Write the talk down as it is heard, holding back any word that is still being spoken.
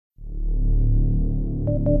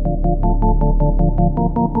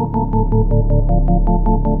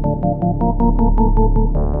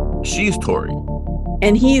She's Tori.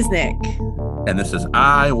 And he's Nick. And this is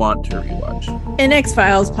I Want to Rewatch, an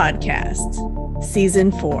X-Files podcast,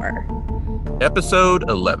 Season 4. Episode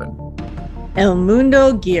 11. El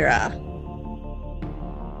Mundo, Gira.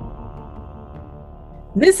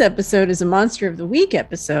 This episode is a Monster of the Week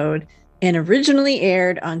episode and originally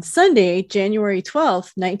aired on Sunday, January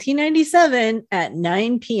 12th, 1997 at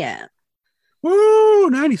 9 p.m. Woo,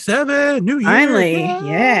 97, New Year. Finally,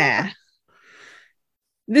 yeah.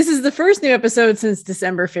 This is the first new episode since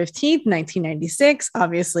December 15th, 1996.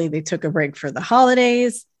 Obviously, they took a break for the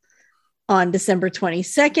holidays. On December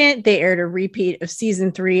 22nd, they aired a repeat of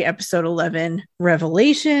Season 3, Episode 11,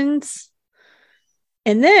 Revelations.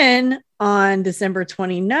 And then on December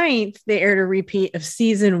 29th, they aired a repeat of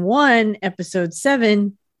Season 1, Episode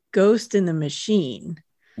 7, Ghost in the Machine.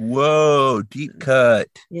 Whoa, deep cut.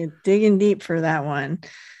 Yeah, digging deep for that one.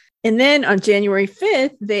 And then on January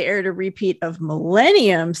 5th, they aired a repeat of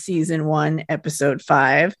Millennium Season 1, Episode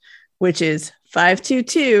 5, which is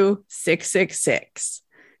 522666.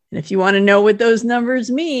 And if you want to know what those numbers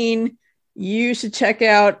mean, you should check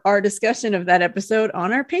out our discussion of that episode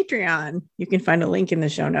on our Patreon. You can find a link in the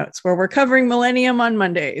show notes where we're covering Millennium on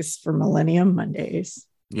Mondays for Millennium Mondays.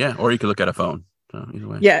 Yeah, or you could look at a phone. So either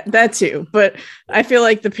way. Yeah, that too. But I feel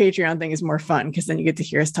like the Patreon thing is more fun because then you get to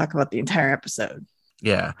hear us talk about the entire episode.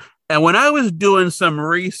 Yeah. And when I was doing some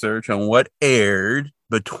research on what aired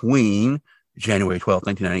between January 12th,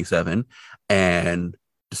 1997 and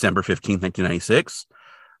December 15th, 1996,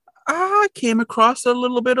 I came across a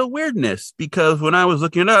little bit of weirdness because when I was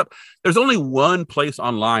looking it up, there's only one place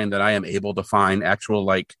online that I am able to find actual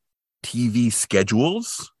like TV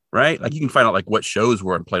schedules, right? Like you can find out like what shows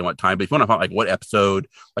were in play at what time. But if you want to find like what episode,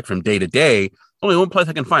 like from day to day, only one place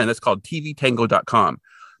I can find. That's called tvtango.com.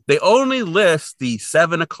 They only list the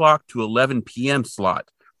 7 o'clock to 11 p.m. slot.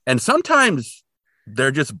 And sometimes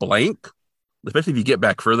they're just blank, especially if you get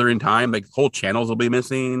back further in time, like whole channels will be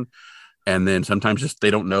missing. And then sometimes just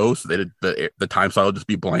they don't know. So the time slot will just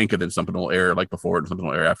be blank. And then something will air like before it and something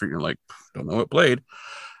will air after. You're like, don't know what played.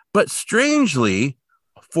 But strangely,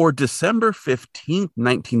 for December 15th,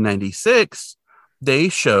 1996, they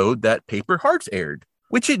showed that Paper Hearts aired,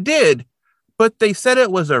 which it did. But they said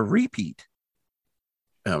it was a repeat.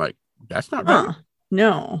 And I'm like, that's not right.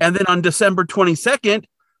 No. And then on December 22nd,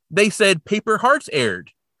 they said Paper Hearts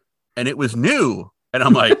aired and it was new. And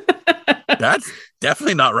I'm like, that's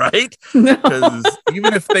definitely not right. Because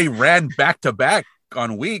even if they ran back to back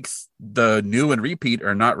on weeks, the new and repeat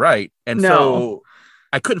are not right. And so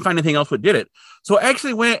I couldn't find anything else that did it. So I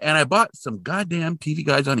actually went and I bought some goddamn TV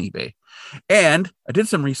guides on eBay. And I did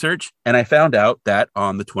some research and I found out that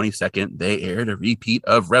on the 22nd, they aired a repeat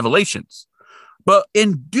of Revelations. But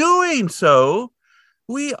in doing so,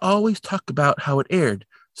 we always talk about how it aired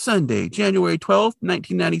Sunday, January 12th,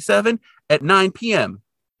 1997 at 9 p.m.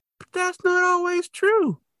 But that's not always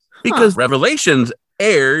true because Revelations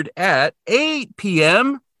aired at 8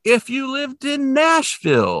 p.m. if you lived in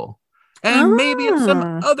Nashville and maybe in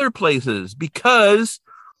some other places because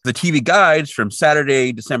the TV guides from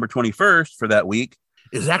Saturday, December 21st for that week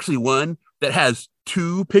is actually one that has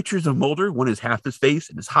two pictures of Mulder. One is half his face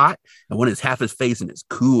and it's hot, and one is half his face and it's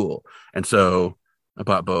cool. And so I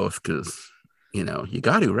bought both because, you know, you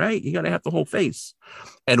got to, right? You got to have the whole face.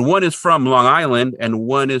 And one is from Long Island and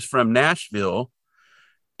one is from Nashville.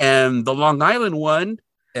 And the Long Island one,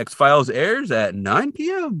 X-Files airs at 9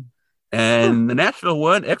 p.m. And the Nashville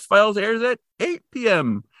one, X-Files airs at 8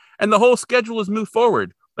 p.m. And the whole schedule is moved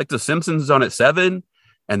forward. Like The Simpsons is on at 7.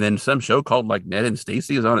 And then some show called like Ned and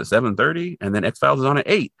Stacy is on at 7:30, and then X-Files is on at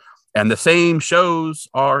 8. And the same shows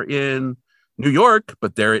are in New York,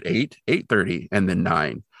 but they're at 8, 8:30, and then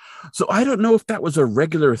 9. So I don't know if that was a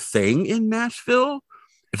regular thing in Nashville,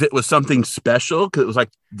 if it was something special, because it was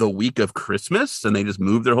like the week of Christmas, and they just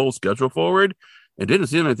moved their whole schedule forward. It didn't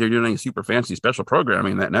seem like they're doing any super fancy special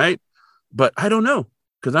programming that night. But I don't know,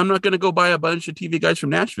 because I'm not going to go buy a bunch of TV guys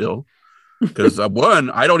from Nashville. Because one,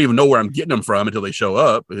 I don't even know where I'm getting them from until they show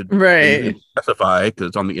up. Right. Specify because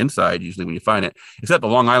it's on the inside usually when you find it. Except the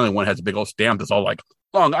Long Island one has a big old stamp that's all like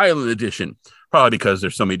Long Island edition. Probably because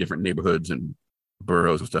there's so many different neighborhoods and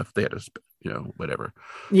boroughs and stuff. They had to, whatever.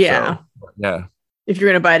 Yeah. So, yeah. If you're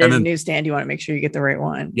going to buy it at a newsstand, you want to make sure you get the right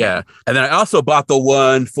one. Yeah. And then I also bought the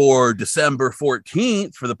one for December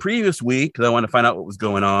 14th for the previous week because I wanted to find out what was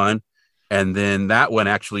going on. And then that one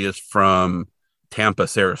actually is from Tampa,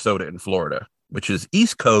 Sarasota in Florida, which is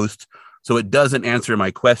East Coast. So it doesn't answer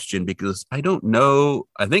my question because I don't know.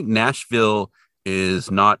 I think Nashville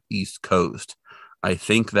is not East Coast. I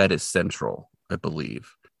think that is Central. I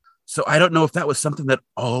believe. So I don't know if that was something that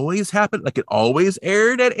always happened. Like it always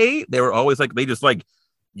aired at 8. They were always like, they just like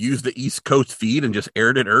used the East Coast feed and just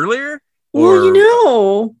aired it earlier.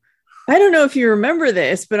 Well, I don't know if you remember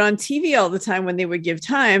this, but on TV all the time when they would give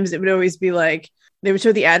times, it would always be like, they would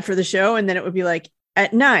show the ad for the show and then it would be like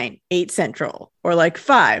at 9, 8 Central, or like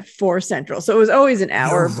 5, 4 Central. So it was always an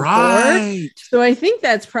hour before. Right. So I think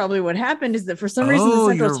that's probably what happened, is that for some reason the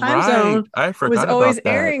Central Time Zone was always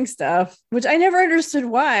airing stuff, which I never understood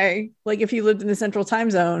why. Like if you lived in the Central Time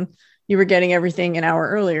Zone, you were getting everything an hour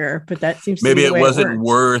earlier, but that seems maybe to be the way it wasn't it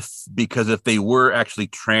worth, because if they were actually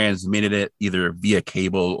transmitted it either via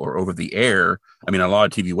cable or over the air, I mean, a lot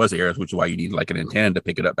of TV was airs, which is why you need like an antenna to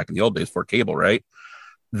pick it up back in the old days for cable, right?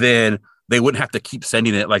 Then they wouldn't have to keep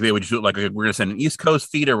sending it. Like they would just do it like, we're going to send an East Coast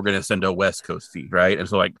feed or we're going to send a West Coast feed, right? And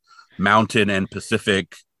so like Mountain and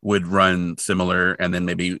Pacific would run similar, and then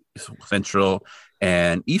maybe Central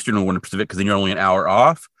and Eastern would run Pacific, because then you're only an hour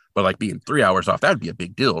off. But like being 3 hours off, that would be a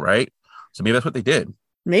big deal, right? So maybe that's what they did.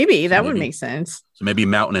 Maybe that would make sense. So maybe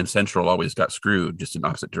Mountain and Central always got screwed, just in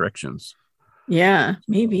opposite directions. Yeah,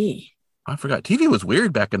 maybe. I forgot. TV was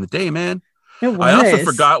weird back in the day, man. It was. I also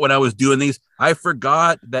forgot when I was doing these, I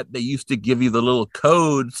forgot that they used to give you the little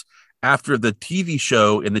codes after the TV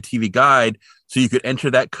show in the TV guide, so you could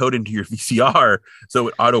enter that code into your VCR, so it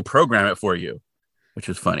would auto program it for you, which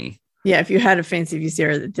was funny. Yeah, if you had a fancy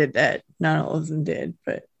VCR that did that. Not all of them did,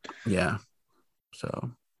 but yeah.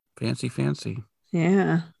 So fancy.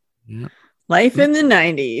 Yeah. Life in the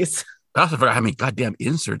 90s. I also forgot how many goddamn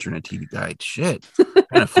inserts are in a TV guide. Shit.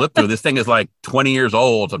 Kind of flip through. This thing is like 20 years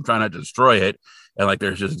old. So I'm trying not to destroy it. And like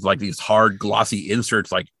there's just like these hard, glossy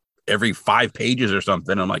inserts like every 5 pages or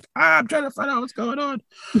something. I'm like, I'm trying to find out what's going on.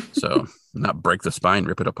 So not break the spine,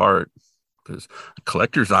 rip it apart. Because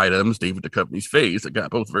collector's items, David Duchovny's face, I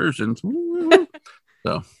got both versions.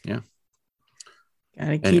 So yeah.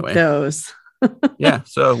 Gotta keep those. Yeah.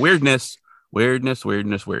 So weirdness.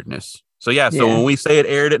 So yeah, so when we say it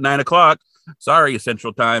aired at 9 o'clock, sorry,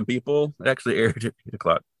 Central Time people, it actually aired at 8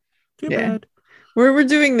 o'clock. Too bad. We're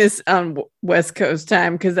doing this on West Coast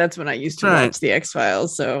time because that's when I used to watch the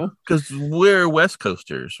X-Files. So because we're West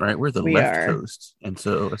Coasters, right? We're the left coast, and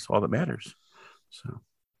so that's all that matters. So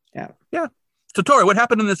yeah. So Tori, what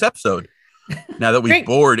happened in this episode? Now that we've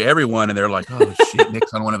bored everyone and they're like, oh shit,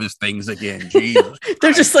 Nick's on one of his things again. Jesus.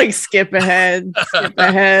 They're just like skip ahead,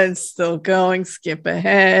 still going, skip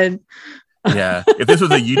ahead. Yeah. If this was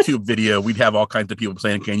a YouTube video, we'd have all kinds of people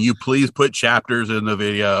saying, can you please put chapters in the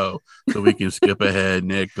video so we can skip ahead,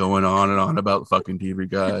 Nick, going on and on about fucking TV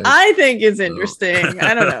guys. I think it's interesting.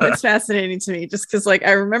 I don't know. It's fascinating to me just because like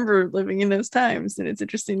I remember living in those times, and it's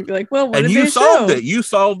interesting to be like, well, what did you solved it? You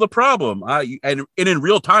solved the problem. And in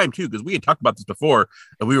real time too, because we had talked about this before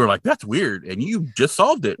and we were like, that's weird. And you just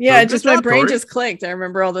solved it. Yeah, just my brain just clicked. I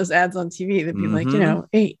remember all those ads on TV that'd be like,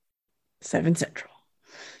 8, 7 Central.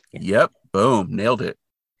 Yep. Boom. Nailed it.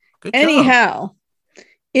 Good job.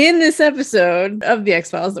 In this episode of the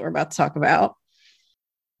X-Files that we're about to talk about,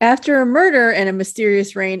 after a murder and a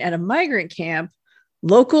mysterious rain at a migrant camp,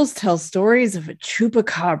 locals tell stories of a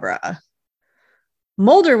chupacabra.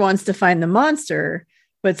 Mulder wants to find the monster,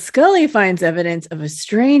 but Scully finds evidence of a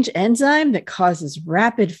strange enzyme that causes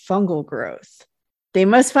rapid fungal growth. They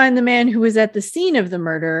must find the man who was at the scene of the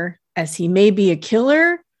murder, as he may be a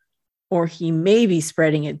killer, or he may be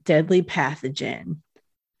spreading a deadly pathogen.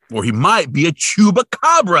 Or he might be a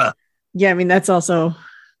chupacabra. Yeah, I mean, that's also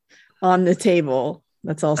on the table.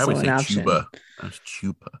 That's also an option. That's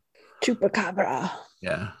chupa. Chupacabra.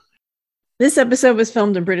 Yeah. This episode was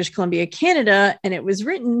filmed in British Columbia, Canada, and it was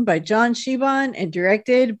written by John Shiban and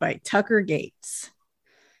directed by Tucker Gates.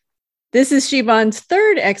 This is Shiban's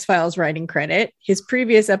third X-Files writing credit. His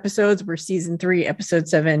previous episodes were Season 3, Episode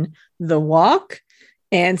 7, The Walk,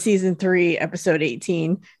 and Season 3, Episode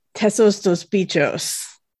 18, Tesos dos Bichos.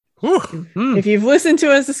 If you've listened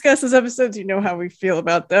to us discuss those episodes, you know how we feel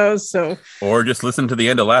about those. Or just listen to the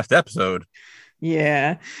end of last episode.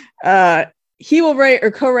 Yeah. He will write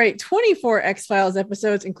or co-write 24 X-Files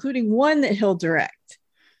episodes, including one that he'll direct.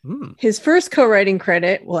 His first co-writing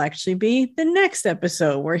credit will actually be the next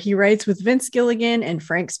episode, where he writes with Vince Gilligan and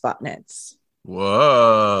Frank Spotnitz.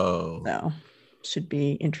 Whoa. So, should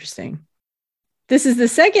be interesting. This is the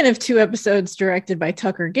second of 2 episodes directed by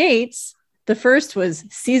Tucker Gates. The first was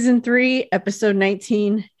Season 3, Episode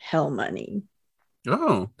 19, Hell Money.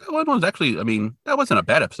 Oh, that one was actually, I mean, that wasn't a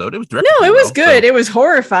bad episode. It was directed. No, it was good. So, it was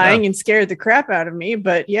horrifying and scared the crap out of me,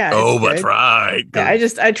 but yeah. Oh, that's right. Yeah,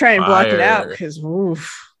 I try and block it out because,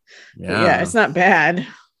 yeah, it's not bad.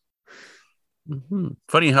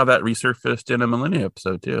 Funny how that resurfaced in a Millennium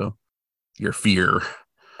episode, too. Your fear.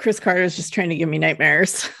 Chris Carter's just trying to give me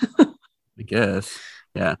nightmares. I guess.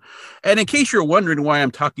 Yeah. And in case you're wondering why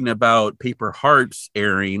I'm talking about Paper Hearts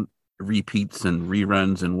airing repeats and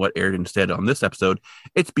reruns and what aired instead on this episode,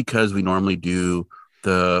 it's because we normally do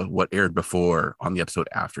the what aired before on the episode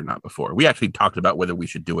after, not before. We actually talked about whether we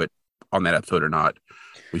should do it on that episode or not.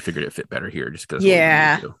 We figured it fit better here just because.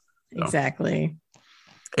 Yeah, so, exactly.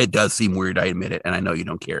 It does seem weird, I admit it, and I know you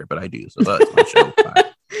don't care, but I do. So that's my show.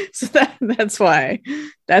 So that's why.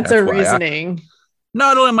 That's our reasoning.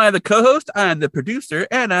 Not only am I the co-host, I'm the producer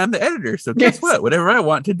and I'm the editor. So guess what? Whatever I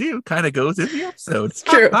want to do kind of goes in the episode. It's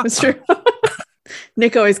true. It's true.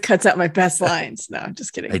 Nick always cuts out my best lines. No, I'm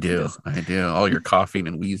just kidding. I do. All your coughing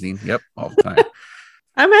and wheezing. Yep. All the time.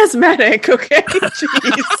 I'm asthmatic. Okay.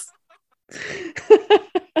 Jeez.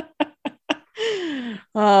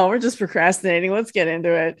 Oh, we're just procrastinating. Let's get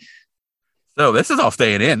into it. So this is all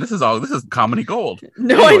staying in. This is comedy gold.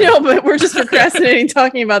 No, anyway. I know, but we're just procrastinating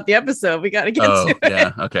talking about the episode. We got to get to it.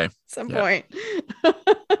 Yeah. Okay. At some point.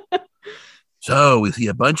 So we see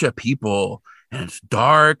a bunch of people and it's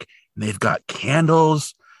dark and they've got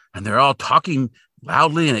candles and they're all talking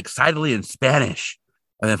loudly and excitedly in Spanish.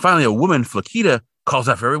 And then finally a woman, Flaquita, calls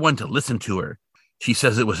out for everyone to listen to her. She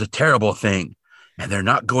says it was a terrible thing and they're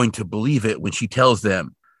not going to believe it when she tells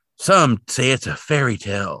them. Some say it's a fairy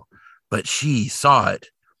tale, but she saw it.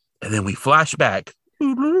 And then we flash back. We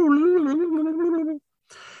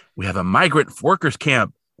have a migrant workers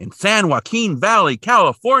camp in San Joaquin Valley,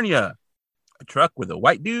 California. A truck with a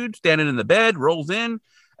white dude standing in the bed rolls in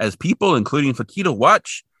as people, including Flaquita,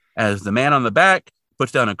 watch as the man on the back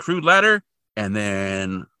puts down a crude ladder and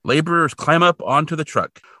then laborers climb up onto the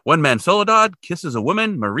truck. One man, Soledad, kisses a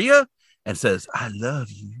woman, Maria, and says, I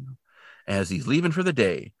love you, as he's leaving for the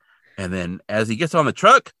day. And then as he gets on the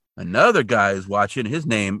truck, another guy is watching. His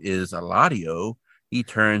name is Eladio. He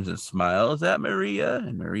turns and smiles at Maria,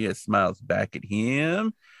 and Maria smiles back at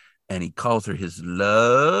him. And he calls her his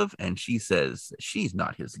love. And she says she's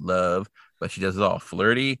not his love, but she does it all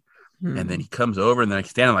flirty. And then he comes over and then he's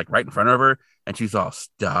standing like right in front of her. And she's all,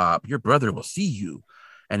 stop. Your brother will see you.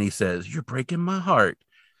 And he says, you're breaking my heart.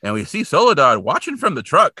 And we see Soledad watching from the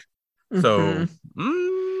truck. So,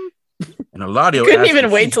 and Eladio couldn't even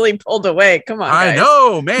wait till he pulled away. Come on, guys. I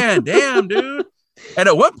know, man. Damn, dude. And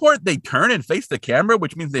at one point they turn and face the camera,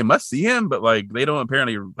 which means they must see him, but like they don't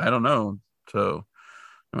apparently, I don't know. So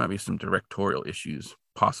there might be some directorial issues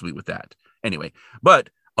possibly with that. Anyway, but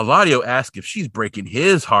Eladio asks if she's breaking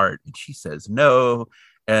his heart, and she says no.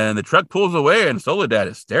 And the truck pulls away, and Soledad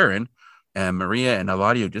is staring, and Maria and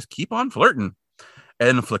Eladio just keep on flirting.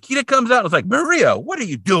 And Flaquita comes out and is like, Maria, what are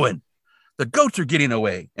you doing? The goats are getting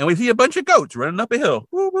away. And we see a bunch of goats running up a hill.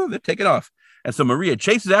 Woo, woo, they're taking off. And so Maria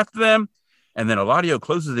chases after them, and then Eladio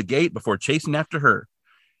closes the gate before chasing after her.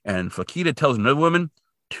 And Flaquita tells another woman,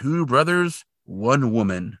 2 brothers, 1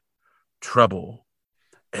 woman, trouble.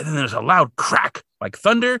 And then there's a loud crack like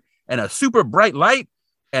thunder and a super bright light.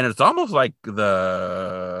 And it's almost like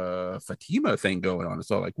the Fatima thing going on. It's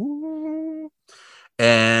all like, woo.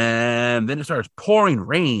 And then it starts pouring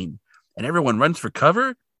rain and everyone runs for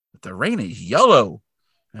cover. But the rain is yellow.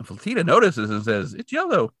 And Flaquita notices and says, it's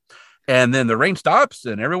yellow. And then the rain stops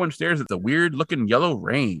and everyone stares at the weird looking yellow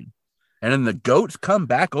rain. And then the goats come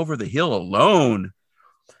back over the hill alone.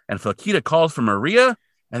 And Flaquita calls for Maria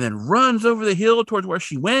and then runs over the hill towards where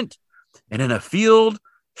she went. And in a field,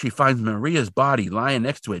 she finds Maria's body lying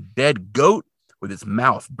next to a dead goat with its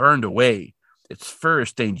mouth burned away. Its fur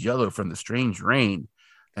stained yellow from the strange rain.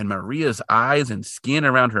 And Maria's eyes and skin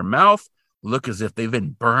around her mouth look as if they've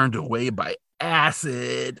been burned away by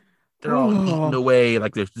acid. They're all eaten away.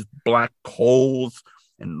 Like there's just black coals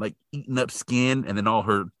and like eaten up skin. And then all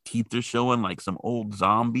her teeth are showing like some old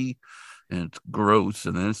zombie. And it's gross.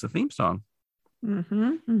 And then it's the theme song.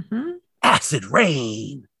 Acid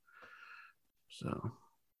rain. So,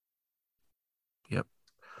 yep.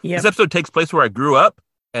 This episode takes place where I grew up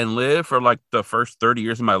and lived for like the first 30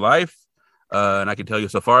 years of my life. And I can tell you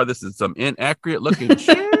so far, this is some inaccurate looking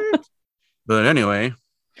shit. But anyway,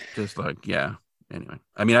 just like, yeah. Anyway,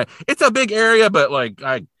 I mean, it's a big area, but like,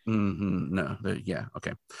 yeah.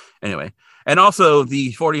 Okay. Anyway. And also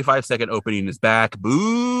the 45-second opening is back.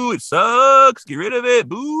 Boo. It sucks. Get rid of it.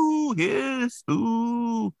 Boo. Hiss.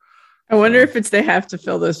 Boo. I wonder if it's they have to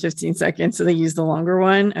fill those 15 seconds, so they use the longer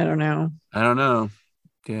one. I don't know.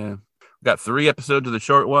 Yeah. We got 3 episodes of the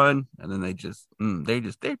short one, and then they're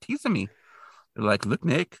teasing me. They're like, look,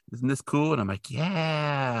 Nick, isn't this cool? And I'm like,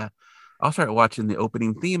 yeah, I'll start watching the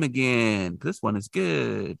opening theme again. This one is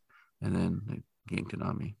good. And then they yanked it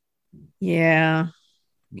on me. Yeah.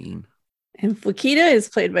 Mean. And Flaquita is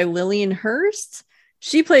played by Lillian Hurst.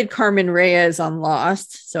 She played Carmen Reyes on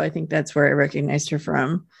Lost, so I think that's where I recognized her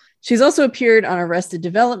from. She's also appeared on Arrested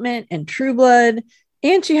Development and True Blood,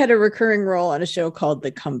 and she had a recurring role on a show called The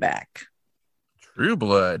Comeback. True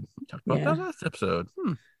Blood. We talked about that last episode.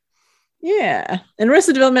 Yeah. And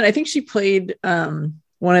Arrested Development, I think she played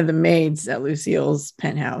one of the maids at Lucille's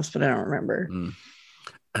penthouse, but I don't remember.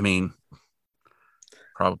 I mean,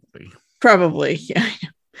 probably. Probably, yeah.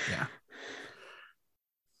 Yeah.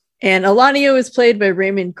 And Elanio is played by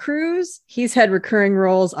Raymond Cruz. He's had recurring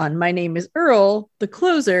roles on My Name is Earl, The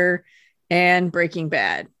Closer, and Breaking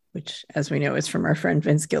Bad, which, as we know, is from our friend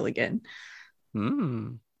Vince Gilligan.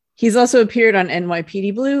 He's also appeared on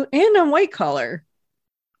NYPD Blue and on White Collar.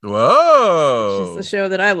 Whoa! Which is the show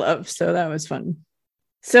that I love, so that was fun.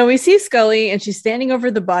 So we see Scully, and she's standing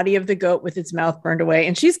over the body of the goat with its mouth burned away,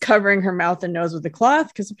 and she's covering her mouth and nose with a cloth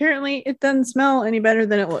because apparently it doesn't smell any better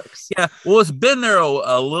than it looks. Yeah, well, it's been there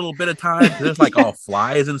a little bit of time. There's like all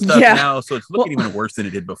flies and stuff now, so it's looking even worse than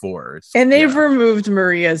it did before. And they've removed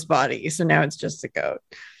Maria's body, so now it's just a goat.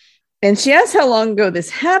 And she asks how long ago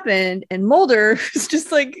this happened, and Mulder, who's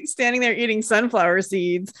just like standing there eating sunflower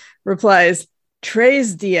seeds, replies,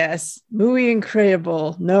 "Tres días, muy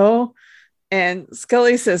increíble, no?" And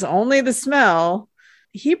Scully says, "Only the smell."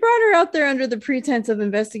 He brought her out there under the pretense of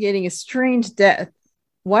investigating a strange death.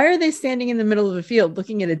 Why are they standing in the middle of a field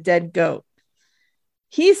looking at a dead goat?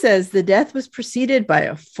 He says the death was preceded by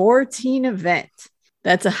a 14 event.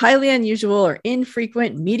 That's a highly unusual or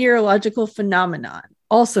infrequent meteorological phenomenon,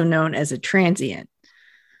 also known as a transient.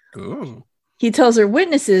 Ooh. He tells her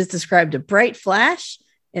witnesses described a bright flash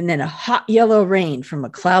and then a hot yellow rain from a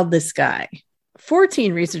cloudless sky.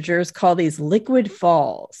 14 researchers call these liquid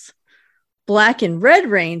falls. Black and red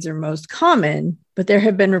rains are most common, but there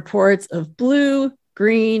have been reports of blue,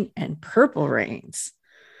 green, and purple rains.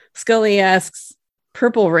 Scully asks,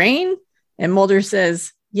 "Purple Rain?" And Mulder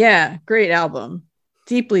says, "Yeah, great album.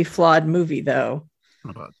 Deeply flawed movie, though."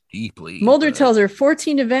 What about deeply? Mulder tells her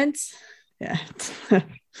 14 events. Yeah.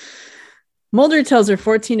 Mulder tells her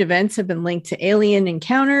 14 events have been linked to alien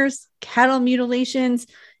encounters, cattle mutilations,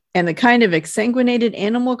 and the kind of exsanguinated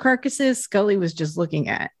animal carcasses Scully was just looking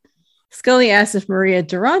at. Scully asks if Maria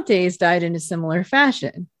Durante's died in a similar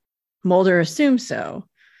fashion. Mulder assumes so.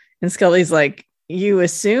 And Scully's like, "You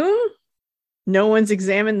assume? No one's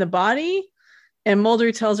examined the body?" And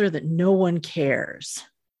Mulder tells her that no one cares.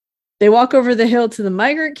 They walk over the hill to the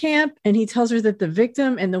migrant camp, and he tells her that the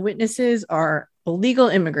victim and the witnesses are illegal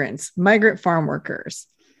immigrants, migrant farm workers.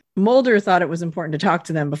 Mulder thought it was important to talk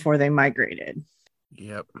to them before they migrated.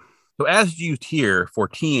 Yep. So as used here,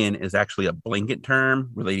 14 is actually a blanket term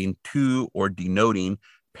relating to or denoting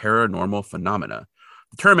paranormal phenomena.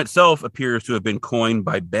 The term itself appears to have been coined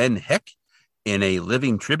by Ben Heck in a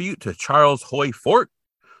living tribute to Charles Hoy Fort,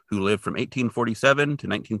 who lived from 1847 to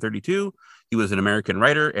 1932. He was an American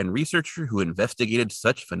writer and researcher who investigated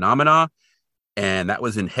such phenomena. And that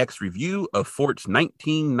was in Heck's review of Fort's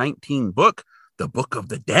 1919 book, The Book of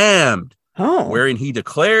the Damned, wherein he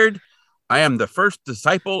declared, "I am the first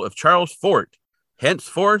disciple of Charles Fort.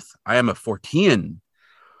 Henceforth, I am a Fortean."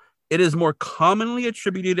 It is more commonly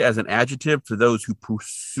attributed as an adjective to those who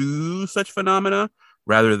pursue such phenomena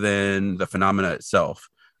rather than the phenomena itself.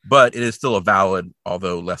 But it is still a valid,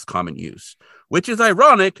 although less common use, which is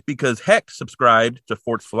ironic because Heck subscribed to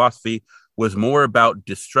Fort's philosophy was more about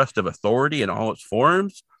distrust of authority in all its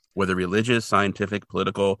forms, whether religious, scientific,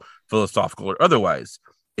 political, philosophical, or otherwise.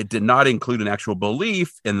 It did not include an actual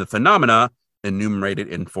belief in the phenomena enumerated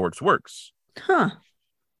in Fort's works.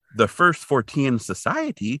 The first Fortean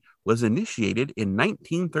Society was initiated in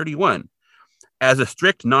 1931. As a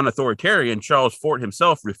strict non-authoritarian, Charles Fort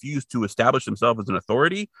himself refused to establish himself as an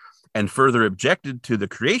authority and further objected to the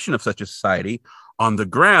creation of such a society on the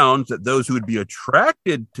grounds that those who would be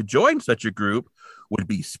attracted to join such a group would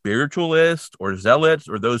be spiritualists or zealots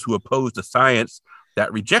or those who opposed a science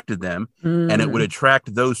that rejected them, and it would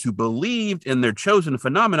attract those who believed in their chosen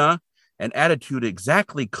phenomena, an attitude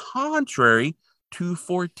exactly contrary to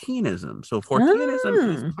Forteanism. So Forteanism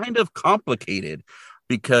is kind of complicated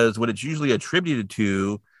because what it's usually attributed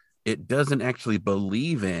to, it doesn't actually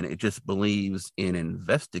believe in, it just believes in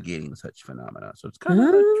investigating such phenomena. So it's kind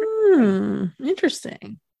of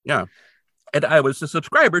interesting. Yeah. And I was a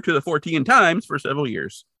subscriber to the 14 Times for several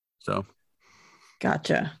years. So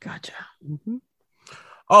Gotcha. Mm-hmm.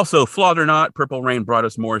 Also, flawed or not, Purple Rain brought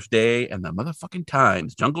us Morris Day and the motherfucking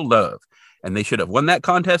Times, Jungle Love. And they should have won that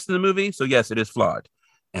contest in the movie. So yes, it is flawed.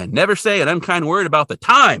 And never say an unkind word about the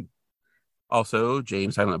time. Also,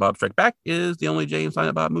 James Silent Bob Strike Back is the only James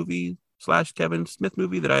Silent Bob movie / Kevin Smith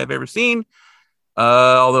movie that I have ever seen.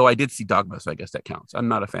 Although I did see Dogma, so I guess that counts. I'm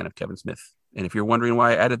not a fan of Kevin Smith And if you're wondering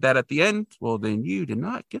why I added that at the end, well, then you did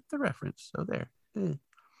not get the reference. So there.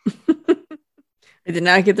 I did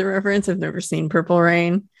not get the reference. I've never seen Purple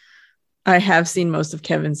Rain. I have seen most of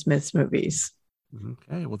Kevin Smith's movies.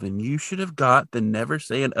 Okay, well, then you should have got the Never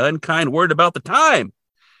Say an Unkind Word About the Time.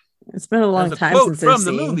 It's been a long time since I've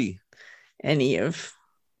seen any of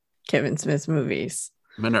Kevin Smith's movies.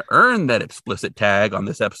 I'm going to earn that explicit tag on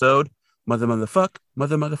this episode. Motherfuck,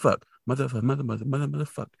 motherfuck,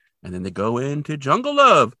 motherfuck. And then they go into Jungle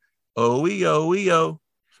Love. O-E-O-E-O.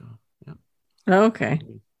 So, yeah. Okay.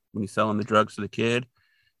 When he's selling the drugs to the kid.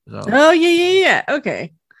 Oh, yeah.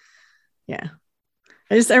 Okay. Yeah.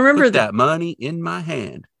 I remember that money in my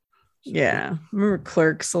hand. So, yeah. I remember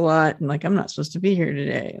Clerks a lot. And like, I'm not supposed to be here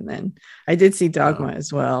today. And then I did see Dogma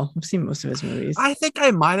as well. I've seen most of his movies. I think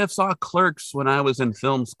I might have saw Clerks when I was in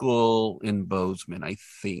film school in Bozeman, I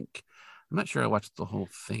think. I'm not sure I watched the whole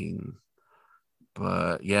thing.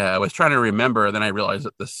 But yeah, I was trying to remember. And then I realized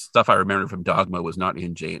that the stuff I remembered from Dogma was not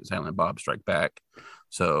in Jay and Silent Bob Strike Back.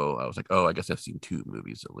 So I was like, oh, I guess I've seen 2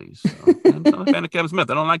 movies at least. So, I'm not a fan of Kevin Smith.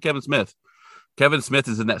 I don't like Kevin Smith. Kevin Smith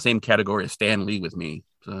is in that same category as Stan Lee with me.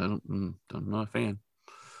 So I'm not a fan.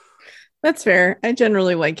 That's fair. I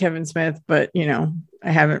generally like Kevin Smith, but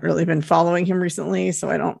I haven't really been following him recently, so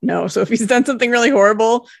I don't know. So if he's done something really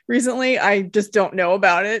horrible recently, I just don't know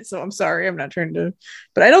about it. So I'm sorry. I'm not trying to,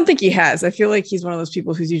 but I don't think he has. I feel like he's one of those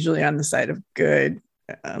people who's usually on the side of good,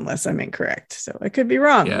 unless I'm incorrect. So I could be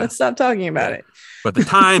wrong. Yeah. Let's stop talking about it. But the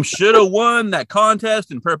Time should have won that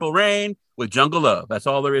contest in Purple Rain with Jungle Love. That's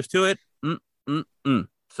all there is to it.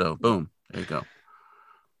 So boom, there you go.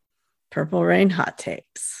 Purple Rain hot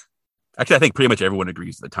takes. Actually, I think pretty much everyone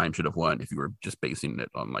agrees the Time should have won if you were just basing it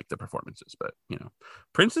on like the performances. But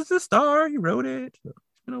Prince is the star. He wrote it. So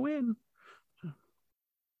he's gonna win.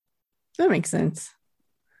 That makes sense.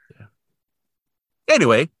 Yeah.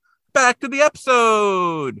 Anyway, back to the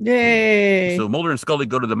episode. Yay! So Mulder and Scully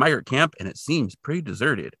go to the migrant camp, and it seems pretty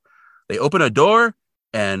deserted. They open a door,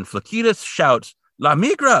 and Flaquitas shouts, "La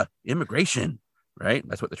migra!" Immigration. Right?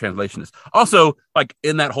 That's what the translation is. Also, like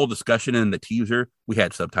in that whole discussion in the teaser, we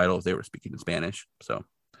had subtitles. They were speaking in Spanish. So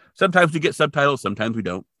sometimes we get subtitles, sometimes we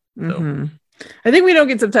don't. So I think we don't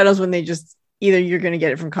get subtitles when they just either you're going to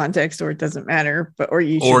get it from context or it doesn't matter, or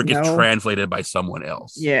it gets translated by someone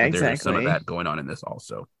else. Yeah, exactly. There's some of that going on in this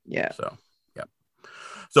also. Yeah. So yeah.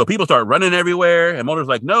 So people start running everywhere, and Mulder's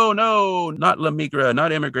like, "No, not La Migra,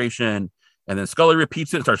 not immigration." And then Scully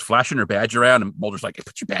repeats it and starts flashing her badge around. And Mulder's like,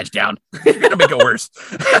 "Put your badge down. You're going to make it worse."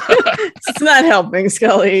 It's not helping,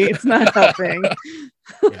 Scully. It's not helping.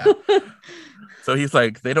 Yeah. So he's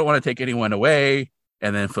like, they don't want to take anyone away.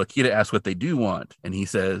 And then Flaquita asks what they do want. And he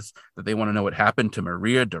says that they want to know what happened to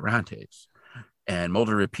Maria Durantes. And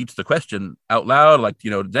Mulder repeats the question out loud, like,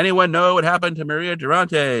 does anyone know what happened to Maria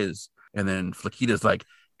Durantes? And then Flaquita's like,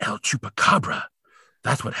 El Chupacabra.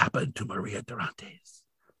 That's what happened to Maria Durantes.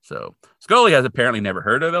 So Scully has apparently never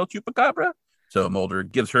heard of El Chupacabra. So Mulder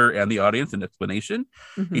gives her and the audience an explanation.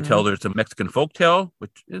 He tells her it's a Mexican folktale,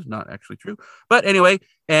 which is not actually true. But anyway,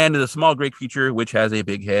 and it's a small gray creature which has a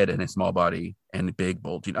big head and a small body and big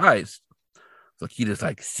bulging eyes. Flaquita's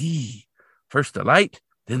like, see, first the light,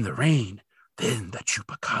 then the rain, then the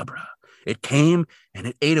Chupacabra. It came and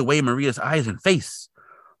it ate away Maria's eyes and face.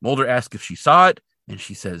 Mulder asks if she saw it, and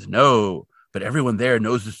she says no, but everyone there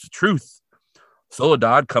knows it's the truth.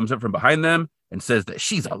 Soledad comes up from behind them and says that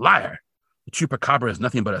she's a liar. The Chupacabra is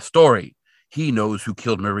nothing but a story. He knows who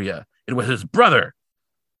killed Maria. It was his brother,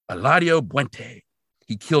 Eladio Buente.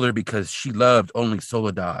 He killed her because she loved only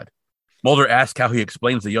Soledad. Mulder asks how he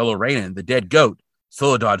explains the yellow rain and the dead goat.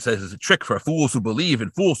 Soledad says it's a trick for fools who believe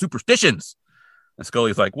in fool superstitions. And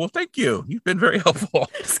Scully's like, well, thank you. You've been very helpful.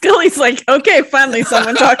 Scully's like, okay, finally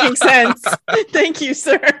someone talking sense. Thank you,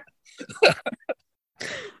 sir.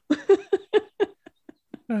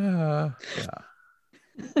 Yeah.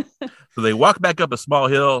 So they walk back up a small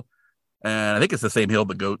hill, and I think it's the same hill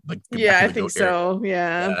the goat. I think so.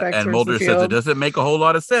 Yeah. And Mulder says it doesn't make a whole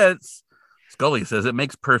lot of sense. Scully says it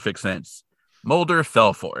makes perfect sense. Mulder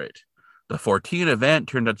fell for it. The 14 event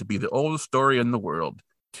turned out to be the oldest story in the world.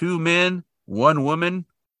 2 men, 1 woman,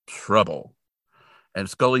 trouble. And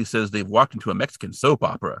Scully says they've walked into a Mexican soap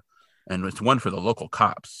opera, and it's one for the local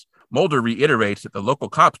cops. Mulder reiterates that the local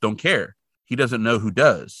cops don't care. He doesn't know who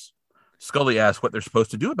does. Scully asks what they're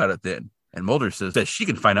supposed to do about it then. And Mulder says that she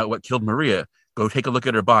can find out what killed Maria. Go take a look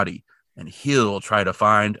at her body. And he'll try to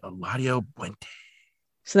find Eladio Buente.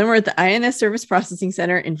 So then we're at the INS Service Processing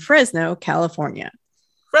Center in Fresno, California.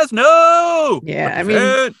 Fresno!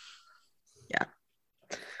 Yeah,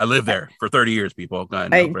 I lived there for 30 years, people. I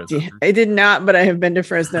know Fresno. I did not, but I have been to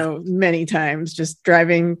Fresno many times, just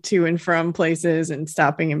driving to and from places and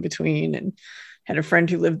stopping in between, and had a friend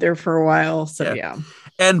who lived there for a while. So yeah.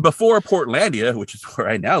 And before Portlandia, which is where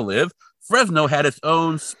I now live, Fresno had its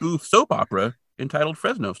own spoof soap opera entitled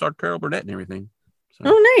Fresno. Starred Carol Burnett and everything. So,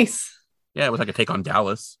 oh, nice. Yeah, it was like a take on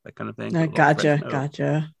Dallas, that kind of thing.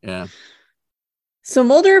 Gotcha. Yeah. So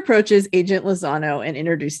Mulder approaches Agent Lozano and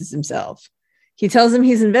introduces himself. He tells him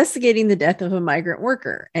he's investigating the death of a migrant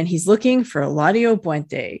worker, and he's looking for Eladio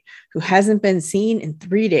Puente, who hasn't been seen in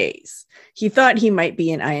 3 days. He thought he might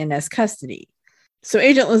be in INS custody. So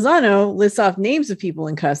Agent Lozano lists off names of people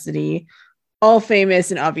in custody, all famous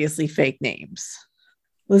and obviously fake names.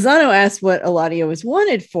 Lozano asks what Eladio is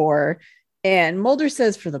wanted for, and Mulder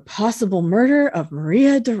says for the possible murder of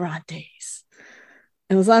Maria Durantes.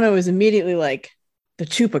 And Lozano is immediately like, the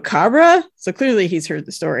Chupacabra? So clearly he's heard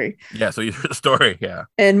the story. Yeah, so you heard the story, yeah.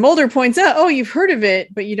 And Mulder points out, oh, you've heard of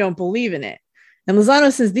it, but you don't believe in it. And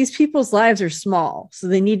Lozano says these people's lives are small, so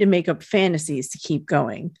they need to make up fantasies to keep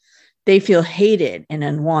going. They feel hated and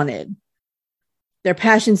unwanted. Their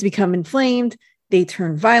passions become inflamed, they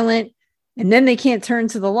turn violent, and then they can't turn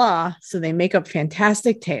to the law, so they make up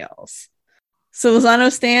fantastic tales. So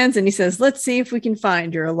Lozano stands and he says, let's see if we can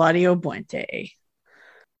find your Eladio Puente.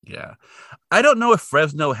 Yeah. I don't know if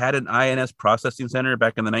Fresno had an INS processing center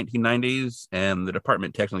back in the 1990s, and the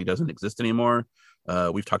department technically doesn't exist anymore.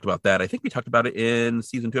 We've talked about that. I think we talked about it in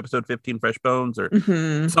season 2, episode 15, Fresh Bones. Or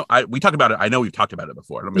so we talked about it. I know we've talked about it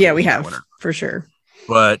before. Yeah, we have for sure.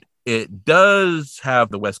 But it does have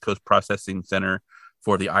the West Coast Processing Center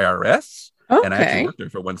for the IRS. Okay. And I actually worked there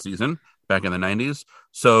for 1 season back in the 90s.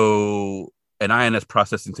 So an INS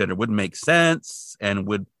processing center would make sense and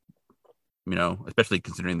would, you know, especially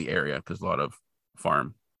considering the area, because a lot of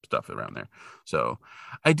farm stuff around there. So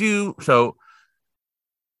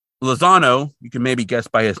Lozano, you can maybe guess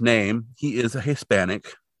by his name, he is a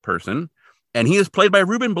Hispanic person, and he is played by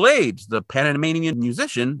Ruben Blades, the Panamanian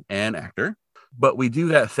musician and actor. But we do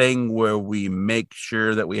that thing where we make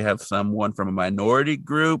sure that we have someone from a minority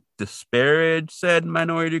group disparage said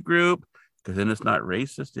minority group, because then it's not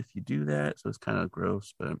racist if you do that. So it's kind of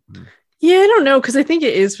gross, but yeah, I don't know, because I think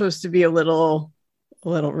it is supposed to be a little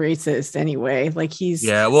racist anyway. Like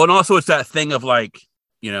well, and also it's that thing of like,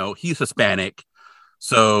 you know, he's Hispanic,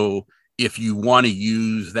 so if you want to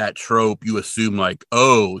use that trope, you assume like,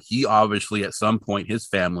 oh, he obviously at some point his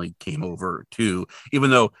family came over too,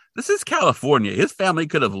 even though this is California. His family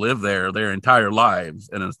could have lived there their entire lives,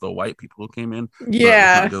 and it's the white people who came in.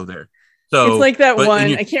 Yeah, go there. So it's like that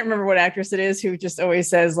one. I can't remember what actress it is who just always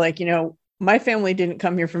says like, you know, my family didn't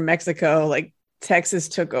come here from Mexico. Like Texas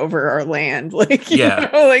took over our land. Like, you know,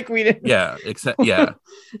 like we didn't. Yeah.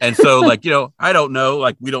 And so like, you know, I don't know,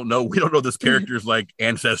 like, we don't know this character's like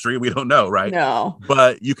ancestry. We don't know. Right. No,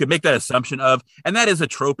 but you could make that assumption of, and that is a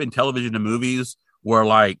trope in television and movies where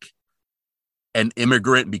like an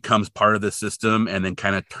immigrant becomes part of the system and then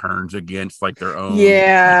kind of turns against like their own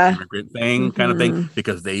immigrant thing kind of thing,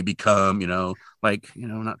 because they become, you know, like, you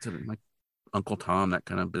know, not to like Uncle Tom, that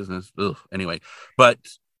kind of business. Ugh. Anyway, but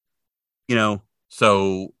you know,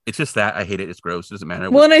 so it's just that I hate it. It's gross. It doesn't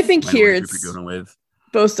matter. Well, and I think here it's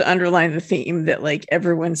supposed to underline the theme that like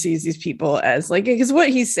everyone sees these people as like, because what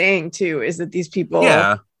he's saying too is that these people,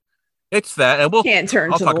 it's that, and we'll can't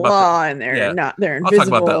turn to the law, and they're invisible. I'll talk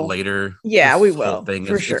about that later. Yeah, we will.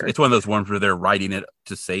 For sure. It's one of those ones where they're writing it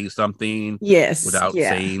to say something, without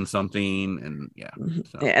saying something, and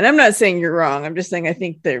and I'm not saying you're wrong. I'm just saying I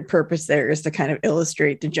think their purpose there is to kind of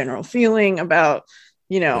illustrate the general feeling about,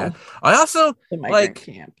 you know. I also the migrant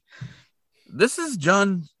camp. This is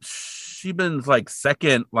John Sheehan's like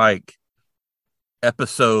second like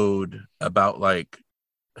episode about like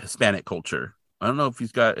Hispanic culture. I don't know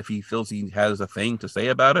if he feels he has a thing to say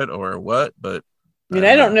about it or what, but I mean,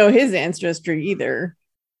 I don't know his ancestry either.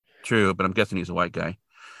 True, but I'm guessing he's a white guy.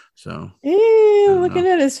 So looking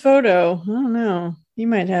at his photo, I don't know. He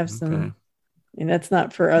might have some. I mean, that's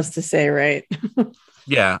not for us to say, right?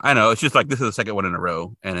 Yeah, I know. It's just like this is the second one in a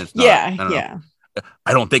row, and it's not,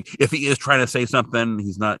 I don't think if he is trying to say something,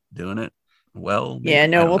 he's not doing it well.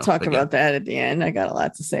 We'll talk about that at the end. I got a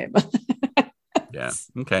lot to say about that. Yeah.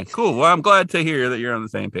 Okay, cool. Well, I'm glad to hear that you're on the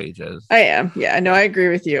same page as I am. Yeah, no, I agree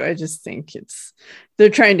with you. I just think they're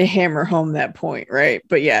trying to hammer home that point, right?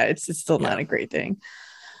 But yeah, it's still not a great thing.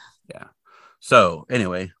 Yeah. So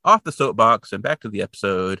anyway, off the soapbox and back to the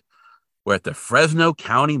episode. We're at the Fresno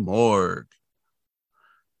County Morgue.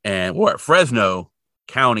 And we're at Fresno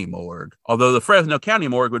County Morgue. Although the Fresno County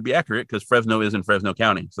Morgue would be accurate because Fresno is in Fresno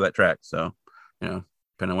County. So that tracks. So, you know,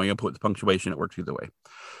 Depending on when you put the punctuation, it works either way.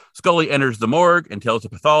 Scully enters the morgue and tells the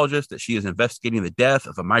pathologist that she is investigating the death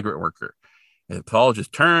of a migrant worker. And the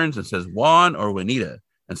pathologist turns and says, Juan or Juanita.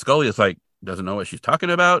 And Scully is like, doesn't know what she's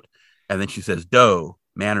talking about. And then she says, Doe,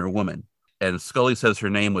 man or woman. And Scully says her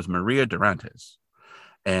name was Maria Durantes.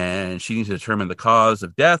 And she needs to determine the cause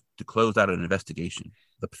of death to close out an investigation.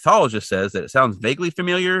 The pathologist says that it sounds vaguely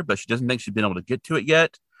familiar, but she doesn't think she's been able to get to it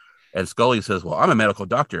yet. And Scully says, well, I'm a medical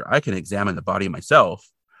doctor. I can examine the body myself.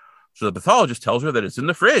 So the pathologist tells her that it's in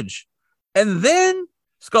the fridge. And then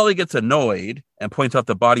Scully gets annoyed and points out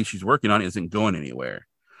the body she's working on isn't going anywhere.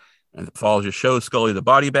 And the pathologist shows Scully the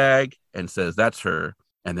body bag and says, that's her.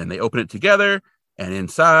 And then they open it together, and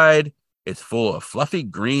inside it's full of fluffy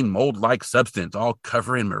green mold-like substance all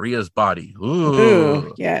covering Maria's body.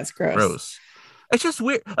 Ooh, yeah, it's gross. It's just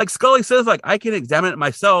weird. Like Scully says, like, I can examine it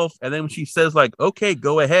myself. And then when she says, like, okay,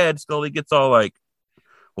 go ahead, Scully gets all like,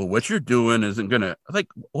 well, what you're doing isn't gonna, like,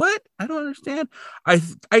 what? I don't understand.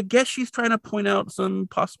 I guess she's trying to point out some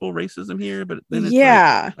possible racism here, but then it's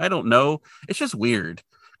like, I don't know. It's just weird.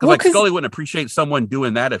 Because Scully wouldn't appreciate someone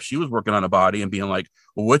doing that if she was working on a body and being like,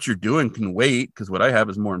 well, what you're doing can wait because what I have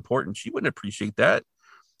is more important. She wouldn't appreciate that.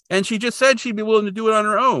 And she just said she'd be willing to do it on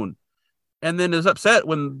her own. And then is upset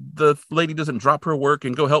when the lady doesn't drop her work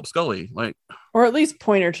and go help Scully. Like, or at least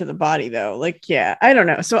point her to the body, though. Like, yeah, I don't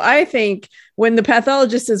know. So I think when the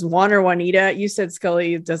pathologist says Juan or Juanita, you said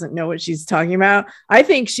Scully doesn't know what she's talking about. I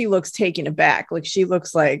think she looks taken aback. Like, she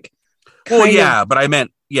looks like. Well, yeah, but I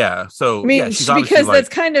meant, yeah. So, I mean, yeah, she's because like, that's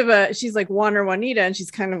kind of she's like Juan or Juanita, and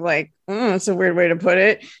she's kind of like, it's a weird way to put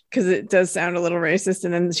it because it does sound a little racist.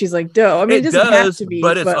 And then she's like, Doe. I mean, it doesn't have to be,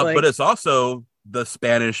 but it's also the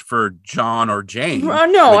Spanish for John or Jane. Oh,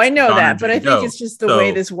 no, I know that, but I think it's just the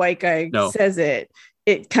way this white guy says it.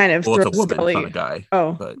 It kind of throws it's a woman, Scully. Not a guy.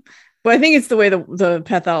 Oh, but I think it's the way the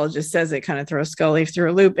pathologist says it kind of throws Scully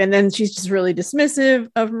through a loop. And then she's just really dismissive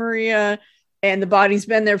of Maria. And the body's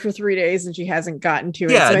been there for 3 days and she hasn't gotten to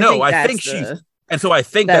it. Yeah, so I think she's, and so I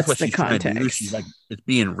think that's what she's trying to do. She's like, it's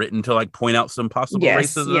being written to like point out some possible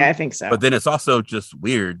racism. Yeah, I think so. But then it's also just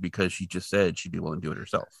weird because she just said she'd be willing to do it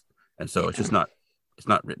herself. And so it's just not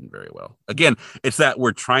written very well. Again, it's that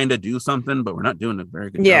we're trying to do something, but we're not doing a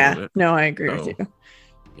very good job of it. No, I agree with you.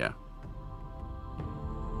 Yeah.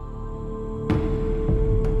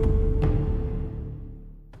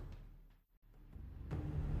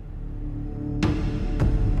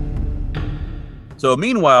 So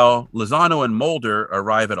meanwhile, Lozano and Mulder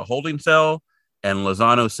arrive at a holding cell, and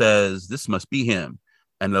Lozano says, this must be him.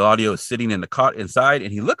 And Eladio is sitting in the cot inside,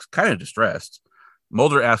 and he looks kind of distressed.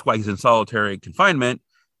 Mulder asks why he's in solitary confinement,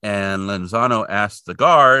 and Lozano asks the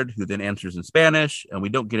guard, who then answers in Spanish, and we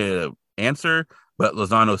don't get an answer, but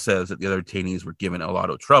Lozano says that the other detainees were giving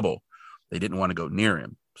Eladio trouble. They didn't want to go near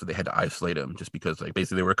him, so they had to isolate him just because like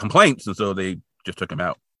basically there were complaints, and so they just took him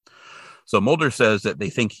out. So Mulder says that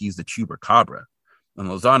they think he's the Chupacabra. And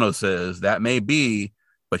Lozano says that may be,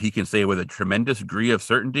 but he can say with a tremendous degree of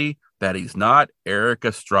certainty that he's not Eric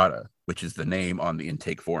Estrada, which is the name on the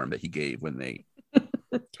intake form that he gave when they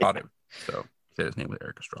taught him. So he said his name was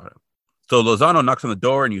Eric Estrada. So Lozano knocks on the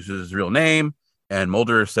door and uses his real name. And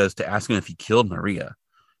Mulder says to ask him if he killed Maria.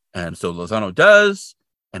 And so Lozano does.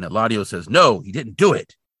 And Eladio says, no, he didn't do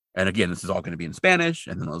it. And again, this is all going to be in Spanish.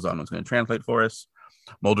 And then Lozano is going to translate for us.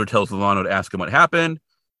 Mulder tells Lozano to ask him what happened.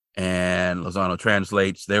 And Lozano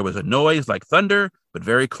translates, there was a noise like thunder, but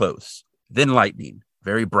very close. Then lightning,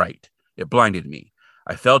 very bright. It blinded me.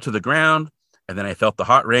 I fell to the ground, and then I felt the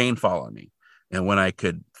hot rain fall on me. And when I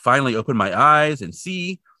could finally open my eyes and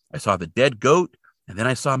see, I saw the dead goat, and then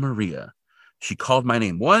I saw Maria. She called my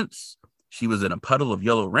name once. She was in a puddle of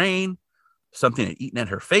yellow rain. Something had eaten at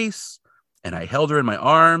her face, and I held her in my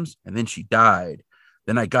arms, and then she died.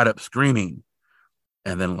 Then I got up screaming.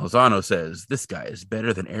 And then Lozano says, this guy is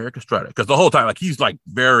better than Eric Estrada. Because the whole time, like, he's like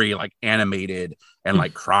very like animated and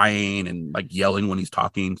like crying and like yelling when he's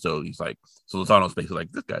talking. So he's like, so Lozano's basically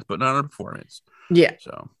like, this guy's putting on a performance. Yeah.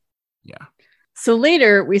 So, yeah. So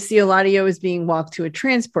later we see Eladio is being walked to a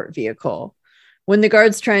transport vehicle. When the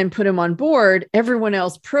guards try and put him on board, everyone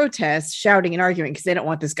else protests, shouting and arguing because they don't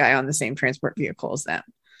want this guy on the same transport vehicle as them.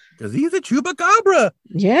 Because he's a Chupacabra.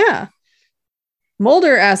 Yeah.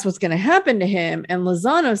 Mulder asks what's going to happen to him, and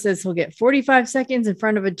Lozano says he'll get 45 seconds in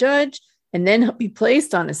front of a judge, and then he'll be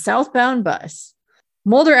placed on a southbound bus.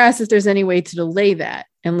 Mulder asks if there's any way to delay that,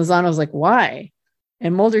 and Lozano's like, why?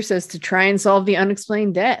 And Mulder says to try and solve the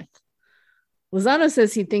unexplained death. Lozano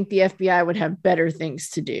says he'd think the FBI would have better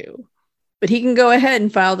things to do, but he can go ahead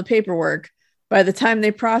and file the paperwork. By the time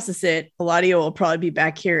they process it, Eladio will probably be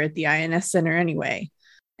back here at the INS Center anyway.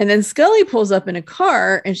 And then Scully pulls up in a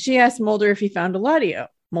car and she asks Mulder if he found Eladio.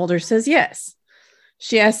 Mulder says yes.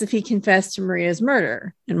 She asks if he confessed to Maria's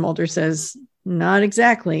murder. And Mulder says, not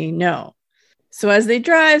exactly, no. So as they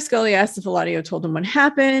drive, Scully asks if Eladio told him what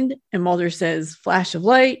happened. And Mulder says, flash of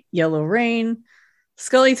light, yellow rain.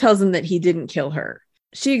 Scully tells him that he didn't kill her.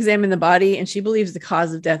 She examined the body and she believes the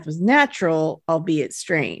cause of death was natural, albeit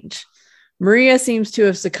strange. Maria seems to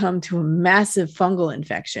have succumbed to a massive fungal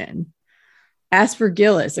infection.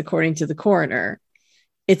 Aspergillus, according to the coroner.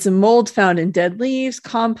 It's a mold found in dead leaves,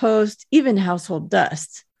 compost, even household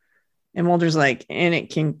dust. And Mulder's like, and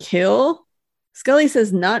it can kill? Scully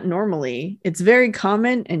says not normally. It's very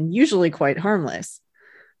common and usually quite harmless.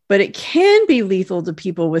 But it can be lethal to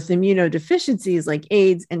people with immunodeficiencies like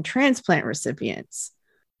AIDS and transplant recipients.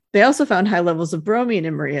 They also found high levels of bromine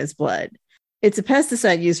in Maria's blood. It's a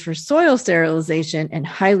pesticide used for soil sterilization and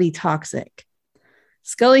highly toxic.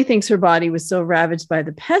 Scully thinks her body was so ravaged by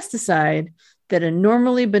the pesticide that a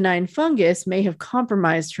normally benign fungus may have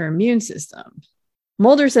compromised her immune system.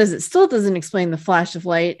 Mulder says it still doesn't explain the flash of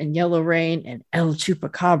light and yellow rain and El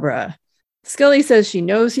Chupacabra. Scully says she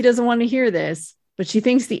knows he doesn't want to hear this, but she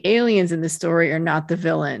thinks the aliens in the story are not the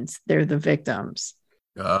villains. They're the victims.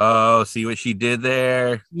 Oh, see what she did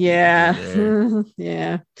there? Yeah.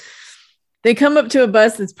 Yeah. They come up to a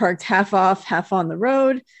bus that's parked half off, half on the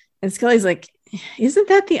road. And Scully's like, isn't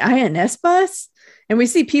that the INS bus? And we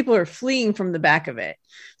see people are fleeing from the back of it.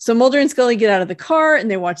 So Mulder and Scully get out of the car and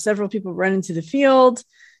they watch several people run into the field.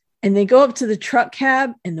 And they go up to the truck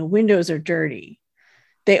cab and the windows are dirty.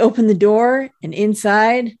 They open the door and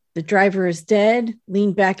inside, the driver is dead,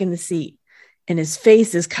 leaned back in the seat. And his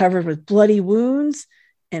face is covered with bloody wounds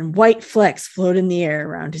and white flecks float in the air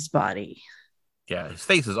around his body. Yeah, his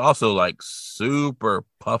face is also like super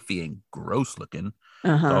puffy and gross looking.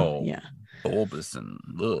 Yeah. Bulbous and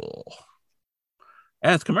little.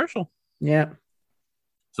 And it's commercial. Yeah.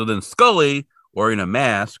 So then Scully, wearing a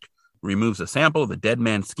mask, removes a sample of the dead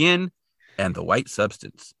man's skin and the white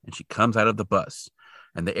substance. And she comes out of the bus.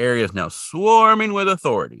 And the area is now swarming with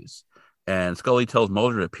authorities. And Scully tells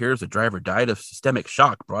Mulder it appears the driver died of systemic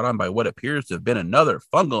shock brought on by what appears to have been another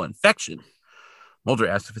fungal infection. Mulder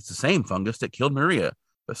asks if it's the same fungus that killed Maria,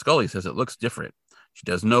 but Scully says it looks different. She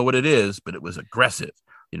doesn't know what it is, but it was aggressive.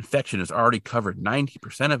 The infection has already covered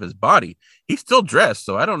 90% of his body. He's still dressed,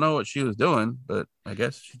 so I don't know what she was doing, but I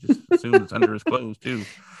guess she just assumed it's under his clothes too.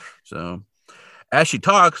 So as she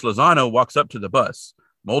talks, Lozano walks up to the bus.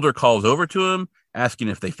 Mulder calls over to him, asking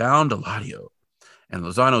if they found Eladio. And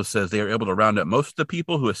Lozano says they are able to round up most of the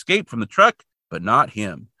people who escaped from the truck, but not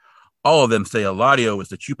him. All of them say Eladio was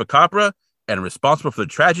the Chupacabra and responsible for the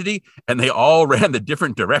tragedy, and they all ran the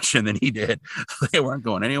different direction than he did. So they weren't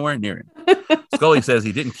going anywhere near him. Scully says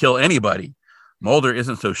he didn't kill anybody. Mulder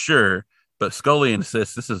isn't so sure, but Scully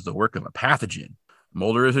insists this is the work of a pathogen.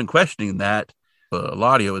 Mulder isn't questioning that, but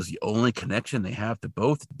Eladio is the only connection they have to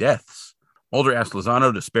both deaths. Mulder asks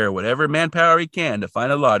Lozano to spare whatever manpower he can to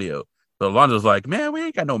find Eladio, but Alonzo's like, man, we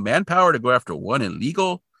ain't got no manpower to go after one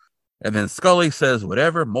illegal. And then Scully says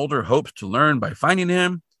whatever Mulder hopes to learn by finding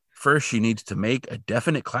him, first, she needs to make a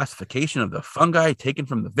definite classification of the fungi taken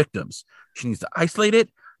from the victims. She needs to isolate it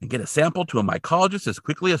and get a sample to a mycologist as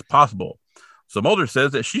quickly as possible. So Mulder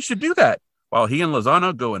says that she should do that while he and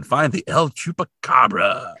Lozano go and find the El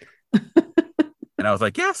Chupacabra. And I was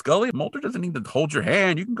like, yeah, Scully, Mulder doesn't need to hold your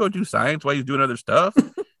hand. You can go do science while he's doing other stuff.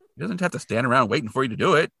 He doesn't have to stand around waiting for you to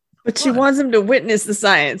do it. But she wants him to witness the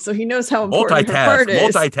science, so he knows how important her part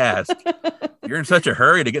is. Multitask. You're in such a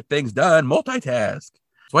hurry to get things done. Multitask.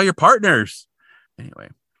 That's why you're partners. Anyway.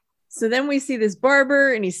 So then we see this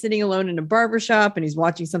barber, and he's sitting alone in a barber shop, and he's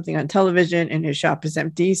watching something on television, and his shop is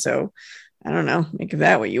empty. So I don't know. Make of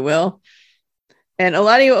that what you will. And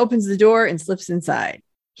Eladio opens the door and slips inside.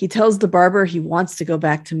 He tells the barber he wants to go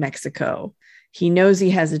back to Mexico. He knows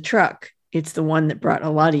he has a truck. It's the one that brought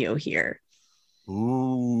Eladio here.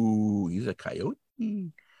 Ooh, he's a coyote.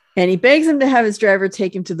 And he begs him to have his driver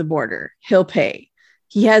take him to the border. He'll pay.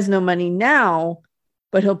 He has no money now,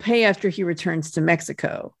 but he'll pay after he returns to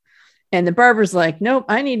Mexico. And the barber's like, nope,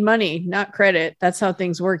 I need money, not credit. That's how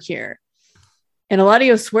things work here. And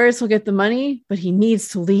Eladio swears he'll get the money, but he needs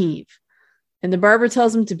to leave. And the barber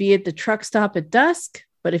tells him to be at the truck stop at dusk,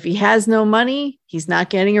 but if he has no money, he's not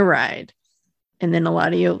getting a ride. And then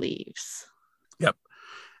Eladio leaves. Yep.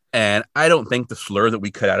 And I don't think the slur that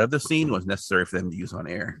we cut out of the scene was necessary for them to use on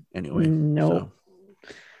air anyway. No.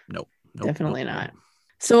 So, nope. Definitely not.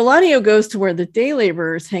 So Eladio goes to where the day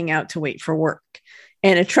laborers hang out to wait for work.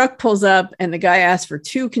 And a truck pulls up and the guy asks for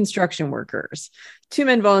 2 construction workers. Two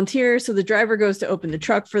men volunteer, so the driver goes to open the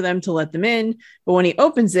truck for them to let them in. But when he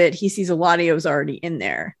opens it, he sees Eladio's already in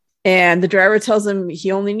there. And the driver tells him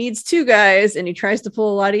he only needs two guys, and he tries to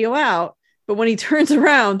pull Eladio out. But when he turns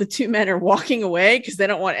around, the two men are walking away because they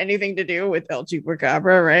don't want anything to do with El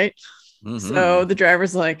Chupacabra, right? Mm-hmm. So the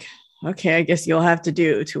driver's like, okay, I guess you'll have to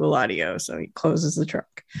do to Eladio. So he closes the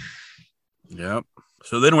truck. Yep.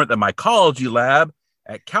 So then we're at the mycology lab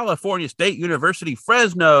at California State University,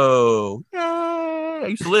 Fresno. Yay! I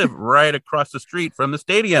used to live right across the street from the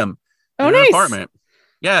stadium. Oh, nice. Apartment.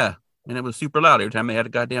 Yeah. And it was super loud every time they had a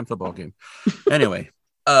goddamn football game. Anyway,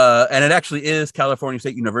 and it actually is California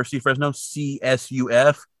State University, Fresno,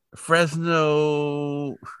 CSUF.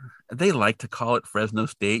 Fresno, they like to call it Fresno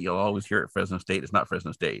State. You'll always hear it Fresno State. It's not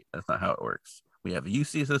Fresno State. That's not how it works. We have a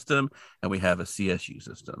UC system and we have a CSU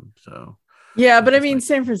system. So yeah, but I mean, like,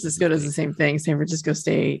 San Francisco does the same thing. San Francisco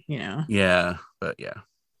State, you know. Yeah, but yeah.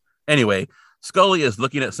 Anyway, Scully is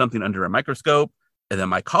looking at something under a microscope, and the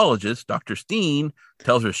mycologist, Dr. Steen,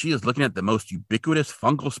 tells her she is looking at the most ubiquitous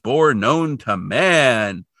fungal spore known to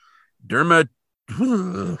man,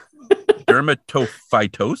 dermatophytosis?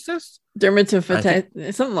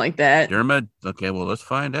 Dermatophytosis, something like that. Okay, well, let's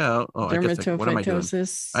find out. Oh, I guess what am I doing?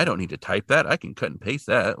 I don't need to type that. I can cut and paste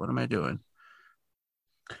that. What am I doing?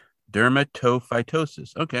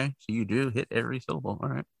 Dermatophytosis. Okay, so you do hit every syllable. All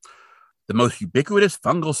right. The most ubiquitous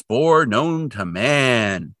fungal spore known to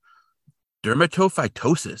man.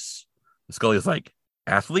 Dermatophytosis. Scully is like,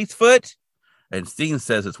 athlete's foot? And Steen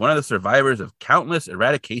says it's one of the survivors of countless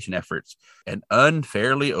eradication efforts and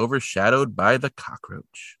unfairly overshadowed by the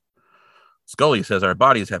cockroach. Scully says our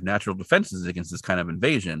bodies have natural defenses against this kind of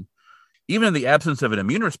invasion. Even in the absence of an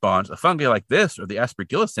immune response, a fungi like this or the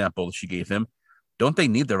aspergillus sample she gave him, don't they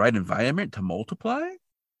need the right environment to multiply?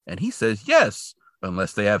 And he says, yes,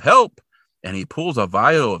 unless they have help. And he pulls a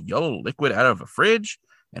vial of yellow liquid out of a fridge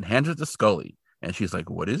and hands it to Scully. And she's like,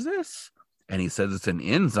 what is this? And he says it's an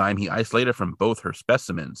enzyme he isolated from both her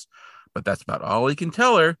specimens. But that's about all he can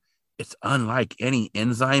tell her. It's unlike any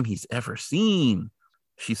enzyme he's ever seen.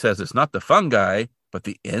 She says it's not the fungi, but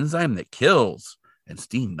the enzyme that kills. And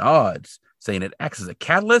Steen nods, saying it acts as a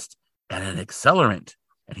catalyst and an accelerant.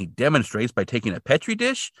 And he demonstrates by taking a Petri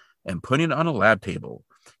dish and putting it on a lab table.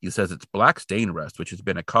 He says it's black stain rust, which has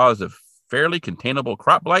been a cause of fairly containable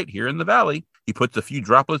crop blight here in the valley. He puts a few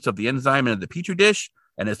droplets of the enzyme into the Petri dish,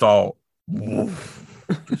 and it's all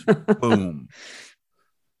just boom.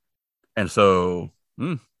 And so,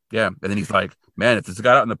 yeah. And then he's like, man, if this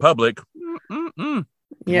got out in the public,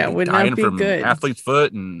 yeah, it would not be from good. Athlete's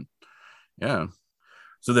foot. And yeah.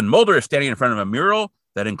 So then Mulder is standing in front of a mural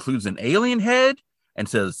that includes an alien head and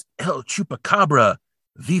says, El Chupacabra,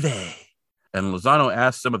 vive. And Lozano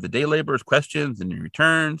asks some of the day laborers questions, and he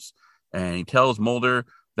returns, and he tells Mulder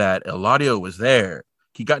that Eladio was there.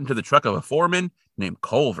 He got into the truck of a foreman named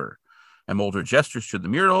Culver. And Mulder gestures to the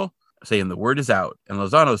mural, saying the word is out. And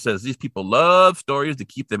Lozano says these people love stories to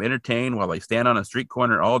keep them entertained while they stand on a street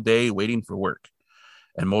corner all day waiting for work.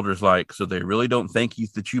 And Mulder's like, so they really don't think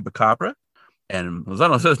he's the Chupacabra? And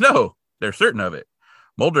Lozano says, no, they're certain of it.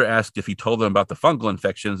 Mulder asked if he told them about the fungal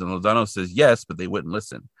infections, and Lozano says yes, but they wouldn't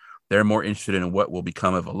listen. They're more interested in what will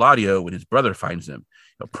become of Eladio when his brother finds him.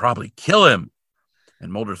 He'll probably kill him.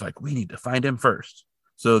 And Mulder's like, we need to find him first.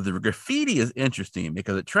 So the graffiti is interesting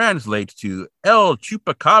because it translates to El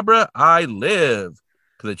Chupacabra, I live,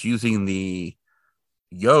 because it's using the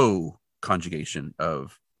yo conjugation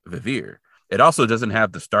of vivere. It also doesn't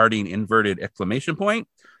have the starting inverted exclamation point.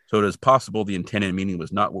 So it is possible the intended meaning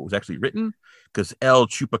was not what was actually written, because El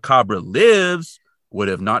Chupacabra lives would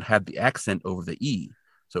have not had the accent over the E.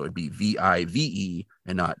 So it would be V-I-V-E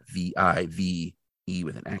and not V-I-V-E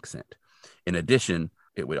with an accent. In addition,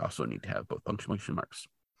 it would also need to have both punctuation marks.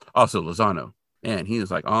 Also, Lozano, and he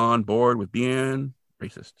is like on board with being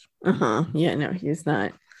racist. Yeah, no, he's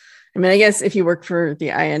not. I mean, I guess if you work for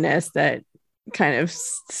the INS, that kind of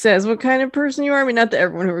says what kind of person you are. I mean, not that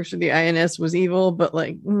everyone who works for the INS was evil, but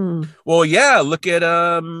like, well, yeah, look at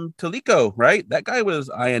Talico, right? That guy was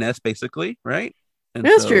INS basically, right? And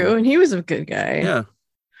that's true, and he was a good guy.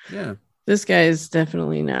 Yeah. This guy is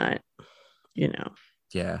definitely not, you know.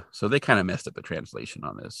 Yeah, so they kind of messed up the translation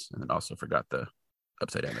on this, and then also forgot the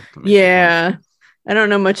upside down. Yeah, I don't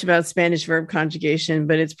know much about Spanish verb conjugation,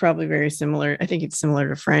 but it's probably very similar. I think it's similar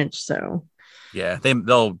to French. So yeah,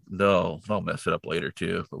 they'll mess it up later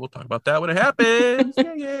too, but we'll talk about that when it happens.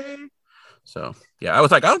 Yay. So yeah, I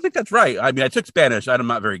was like, I don't think that's right. I mean, I took Spanish. I'm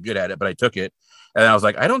not very good at it, but I took it, and I was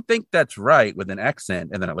like, I don't think that's right with an accent.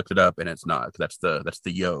 And then I looked it up, and it's not. That's the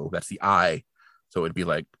yo. That's the I. So it'd be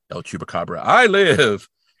like El Chupacabra, I live,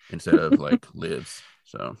 instead of like lives.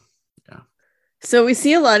 So yeah. So we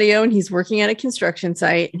see Eladio, and he's working at a construction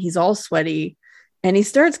site, and he's all sweaty, and he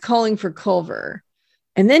starts calling for Culver.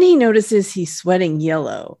 And then he notices he's sweating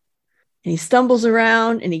yellow, and he stumbles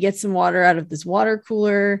around, and he gets some water out of this water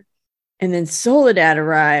cooler. And then Soledad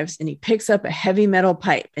arrives, and he picks up a heavy metal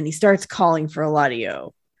pipe, and he starts calling for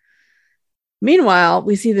Eladio. Meanwhile,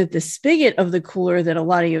 we see that the spigot of the cooler that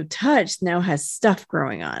Eladio touched now has stuff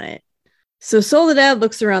growing on it. So Soledad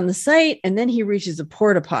looks around the site, and then he reaches a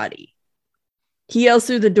porta potty. He yells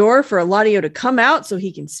through the door for Eladio to come out so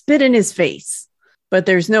he can spit in his face. But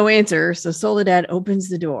there's no answer, so Soledad opens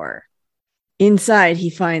the door. Inside,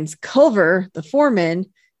 he finds Culver, the foreman,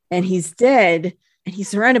 and he's dead, and he's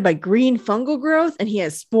surrounded by green fungal growth, and he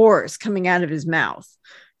has spores coming out of his mouth.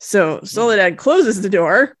 So Soledad closes the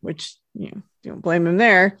door, which, you don't blame him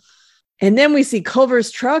there. And then we see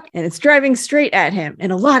Culver's truck, and it's driving straight at him,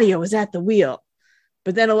 and Eladio is at the wheel.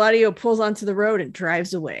 But then Eladio pulls onto the road and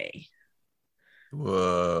drives away.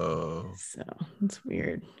 Whoa. So it's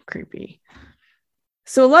weird, creepy.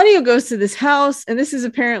 So Eladio goes to this house, and this is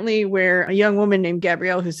apparently where a young woman named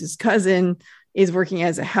Gabrielle, who's his cousin, is working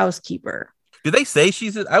as a housekeeper. Did they say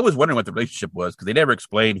I was wondering what the relationship was because they never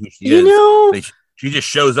explained who she is. She just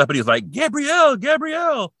shows up and he's like,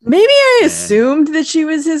 Gabrielle. Maybe I assumed that she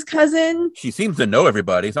was his cousin. She seems to know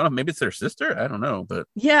everybody. So I don't know, maybe it's their sister. I don't know. But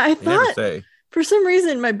yeah, I thought say. For some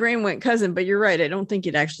reason my brain went cousin, but you're right. I don't think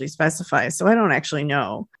it actually specifies. So I don't actually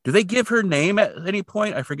know. Do they give her name at any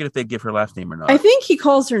point? I forget if they give her last name or not. I think he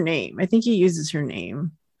calls her name. I think he uses her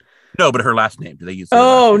name. No, but her last name. Do they use?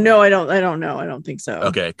 Oh no, I don't know. I don't think so.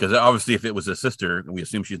 Okay, because obviously, if it was a sister, we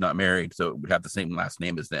assume she's not married, so it would have the same last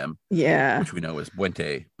name as them. Yeah, which we know is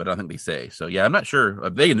Buente, but I don't think they say. So yeah, I'm not sure.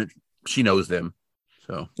 She knows them.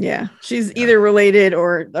 So yeah, she's either related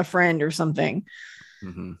or a friend or something.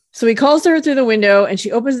 Mm-hmm. So he calls to her through the window, and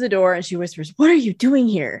she opens the door, and she whispers, "What are you doing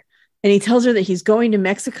here?" And he tells her that he's going to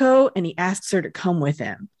Mexico, and he asks her to come with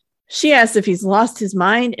him. She asks if he's lost his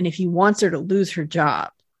mind and if he wants her to lose her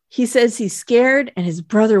job. He says he's scared and his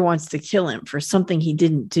brother wants to kill him for something he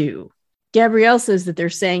didn't do. Gabrielle says that they're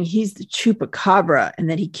saying he's the chupacabra and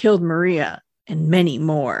that he killed Maria and many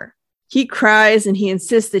more. He cries and he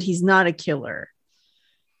insists that he's not a killer.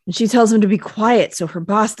 And she tells him to be quiet so her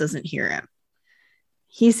boss doesn't hear him.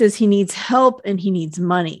 He says he needs help and he needs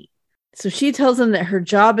money. So she tells him that her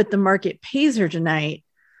job at the market pays her tonight,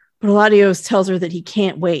 but Eladios tells her that he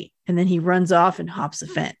can't wait. And then he runs off and hops a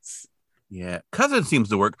fence. Yeah, cousin seems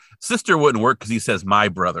to work. Sister wouldn't work because he says my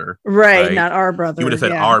brother. Right, not our brother. He would have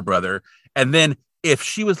said our brother. And then if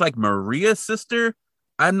she was like Maria's sister,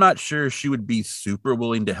 I'm not sure she would be super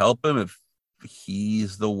willing to help him if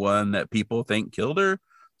he's the one that people think killed her.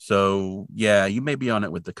 So yeah, you may be on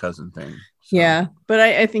it with the cousin thing. So. Yeah, but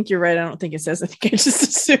I think you're right. I don't think it says. I think I just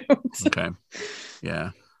assumed. Okay.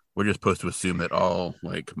 Yeah. We're just supposed to assume that all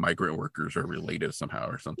like migrant workers are related somehow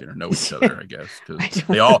or something, or know each other, I guess, because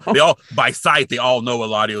they all by sight they all know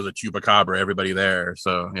Eladio is a chupacabra. Everybody there,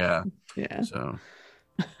 so yeah. So.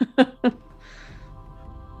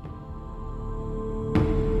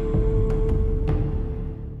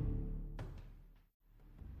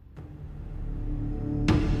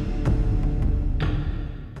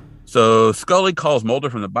 So Scully calls Mulder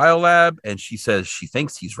from the biolab, and she says she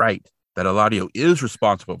thinks he's right, that Eladio is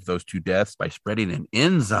responsible for those two deaths by spreading an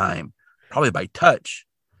enzyme, probably by touch.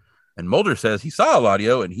 And Mulder says he saw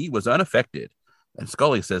Eladio and he was unaffected. And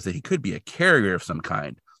Scully says that he could be a carrier of some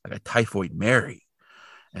kind, like a typhoid Mary.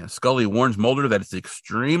 And Scully warns Mulder that it's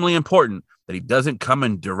extremely important that he doesn't come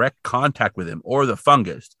in direct contact with him or the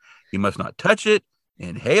fungus. He must not touch it,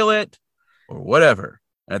 inhale it, or whatever.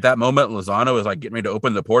 And at that moment, Lozano is like getting ready to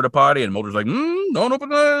open the porta potty, and Mulder's like, don't open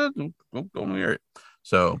that. Don't hear it.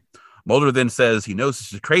 So Mulder then says he knows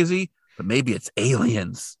this is crazy, but maybe it's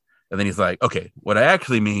aliens. And then he's like, okay, what I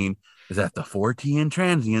actually mean is that the 14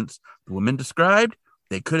 transients the woman described,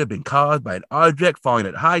 they could have been caused by an object falling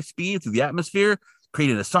at high speed through the atmosphere,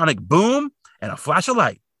 creating a sonic boom and a flash of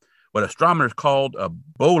light, what astronomers called a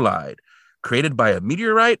bolide, created by a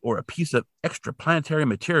meteorite or a piece of extraplanetary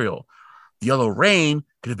material. The yellow rain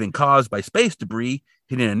could have been caused by space debris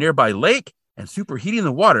hitting a nearby lake and superheating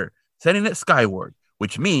the water, sending it skyward,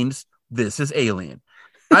 which means this is alien.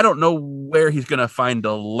 I don't know where he's going to find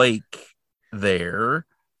a lake there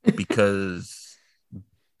because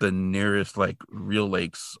the nearest like real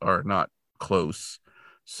lakes are not close.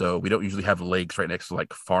 So we don't usually have lakes right next to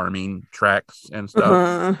like farming tracts and stuff.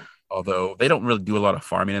 Uh-huh. Although they don't really do a lot of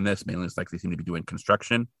farming in this. Mainly it's like they seem to be doing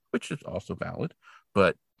construction, which is also valid.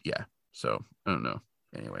 But yeah, so I don't know.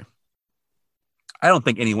 Anyway, I don't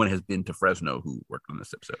think anyone has been to Fresno who worked on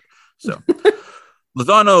this episode. So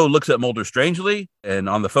Lozano looks at Mulder strangely, and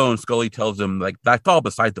on the phone, Scully tells him, like, that's all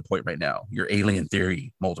beside the point right now. Your alien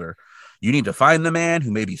theory, Mulder. You need to find the man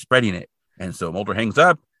who may be spreading it. And so Mulder hangs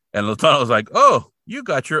up, and Lozano's like, oh, you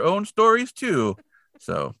got your own stories too.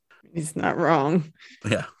 So he's not wrong.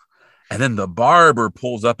 Yeah. And then the barber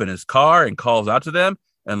pulls up in his car and calls out to them,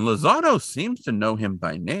 and Lozano seems to know him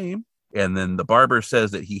by name. And then the barber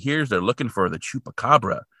says that he hears they're looking for the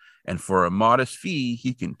chupacabra, and for a modest fee,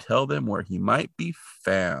 he can tell them where he might be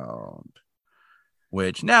found.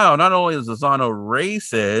 Which now, not only is Lozano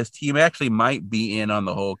racist, he actually might be in on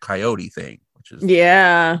the whole coyote thing, which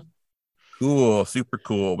is cool, super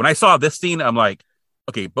cool. When I saw this scene, I'm like,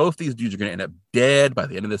 okay, both these dudes are going to end up dead by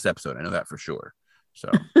the end of this episode. I know that for sure. So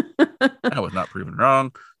I was not proven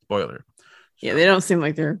wrong. Spoiler. So, yeah, they don't seem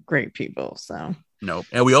like they're great people. So no,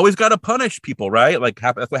 and we always got to punish people, right? Like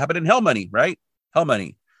that's what happened in Hell Money, right? Hell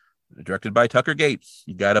Money, directed by Tucker Gates.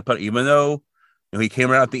 You got to put, even though he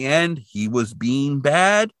came around at the end, he was being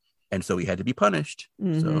bad, and so he had to be punished.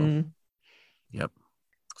 So, yep.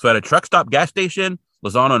 So at a truck stop gas station,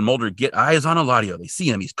 Lozano and Mulder get eyes on Eladio. They see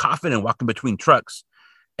him. He's coughing and walking between trucks.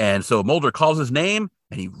 And so Mulder calls his name,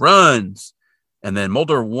 and he runs. And then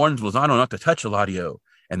Mulder warns Lozano not to touch Eladio.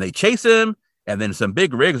 And they chase him, and then some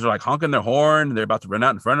big rigs are like honking their horn, and they're about to run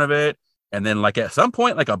out in front of it. And then, like, at some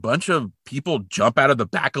point, like, a bunch of people jump out of the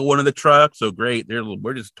back of one of the trucks. So great.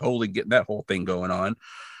 We're just totally getting that whole thing going on.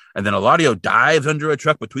 And then Eladio dives under a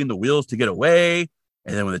truck between the wheels to get away.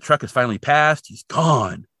 And then when the truck is finally passed, he's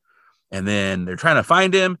gone. And then they're trying to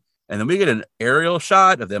find him. And then we get an aerial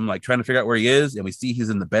shot of them, like, trying to figure out where he is. And we see he's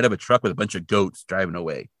in the bed of a truck with a bunch of goats driving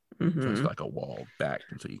away. So it's like a wall back,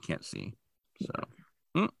 and so you can't see.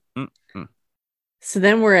 So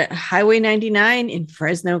then we're at Highway 99 in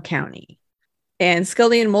Fresno County. And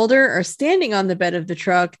Scully and Mulder are standing on the bed of the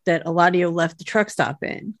truck that Eladio left the truck stop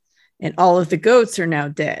in. And all of the goats are now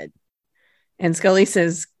dead. And Scully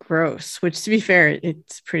says, gross, which, to be fair,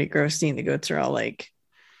 it's pretty gross seeing the goats are all like...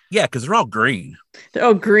 Yeah, because they're all green. They're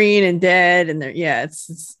all green and dead. And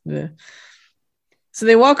So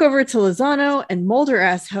they walk over to Lozano, and Mulder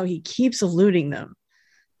asks how he keeps eluding them.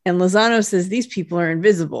 And Lozano says these people are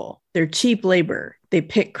invisible. They're cheap labor. They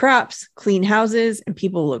pick crops, clean houses, and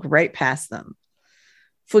people look right past them.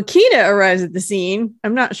 Flaquita arrives at the scene.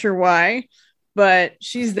 I'm not sure why, but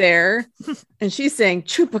she's there, and she's saying,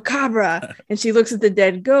 chupacabra. And she looks at the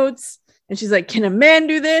dead goats, and she's like, can a man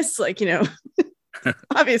do this? Like,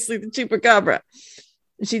 obviously the chupacabra.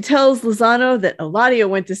 And she tells Lozano that Eladio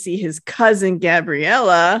went to see his cousin,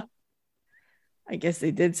 Gabriella. I guess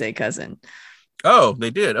they did say cousin. Oh,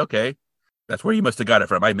 they did. Okay. That's where you must have got it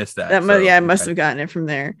from. I missed that. I must have gotten it from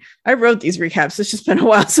there. I wrote these recaps. It's just been a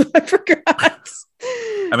while, so I forgot.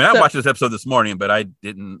 I watched this episode this morning, but I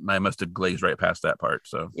must have glazed right past that part.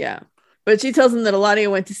 So yeah. But she tells him that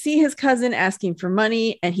Eladio went to see his cousin asking for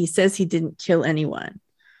money, and he says he didn't kill anyone.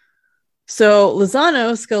 So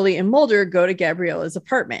Lozano, Scully, and Mulder go to Gabriella's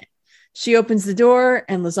apartment. She opens the door,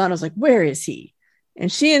 and Lozano's like, where is he?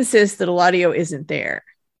 And she insists that Eladio isn't there.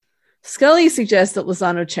 Scully suggests that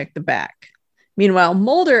Lozano check the back. Meanwhile,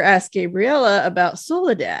 Mulder asks Gabriella about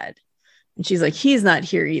Soledad. And she's like, he's not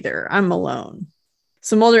here either. I'm alone.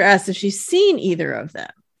 So Mulder asks if she's seen either of them.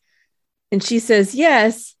 And she says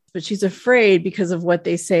yes, but she's afraid because of what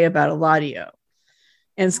they say about Eladio.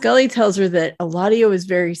 And Scully tells her that Eladio is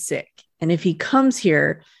very sick. And if he comes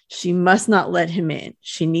here, she must not let him in.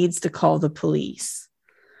 She needs to call the police.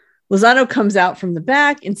 Lozano comes out from the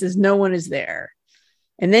back and says no one is there.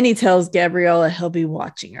 And then he tells Gabriella he'll be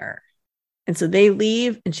watching her. And so they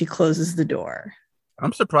leave, and she closes the door.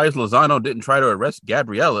 I'm surprised Lozano didn't try to arrest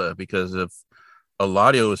Gabriella, because if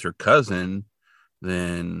Eladio is her cousin,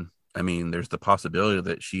 then, there's the possibility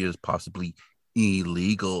that she is possibly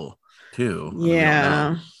illegal too.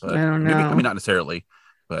 Yeah. I don't know. Maybe not necessarily,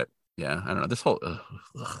 but yeah, I don't know. This whole...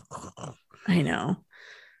 I know.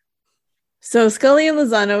 So Scully and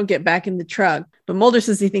Lozano get back in the truck, but Mulder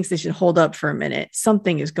says he thinks they should hold up for a minute.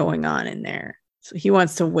 Something is going on in there. So he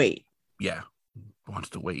wants to wait. Yeah, wants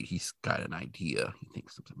to wait. He's got an idea. He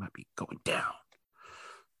thinks something might be going down.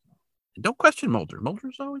 And don't question Mulder.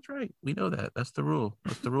 Mulder's always right. We know that. That's the rule.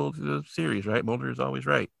 That's the rule of the series, right? Mulder is always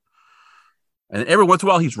right. And every once in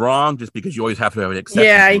a while, he's wrong, just because you always have to have an exception.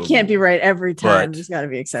 Yeah, he can't be right every time. There's got to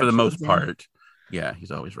be exceptions. For the most part, yeah,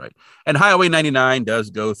 he's always right. And Highway 99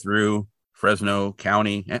 does go through Fresno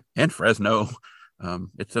County and Fresno.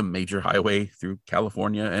 It's a major highway through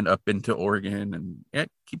California and up into Oregon, and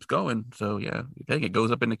it keeps going. So yeah, I think it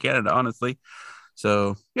goes up into Canada, honestly.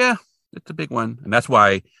 So yeah, it's a big one. And that's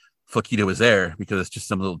why Flaquita was there, because it's just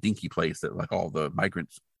some little dinky place that like all the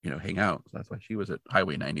migrants, hang out. So that's why she was at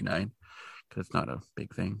Highway 99. because it's not a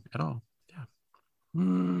big thing at all.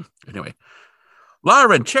 Yeah. Anyway, La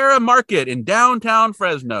Ranchera Market in downtown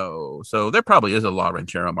Fresno. So there probably is a La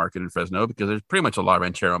Ranchera Market in Fresno because there's pretty much a La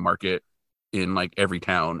Ranchera Market in like every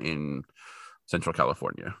town in Central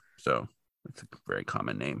California. So it's a very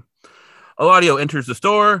common name. Eladio enters the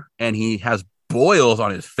store and he has boils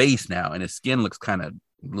on his face now, and his skin looks kind of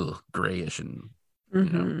grayish and you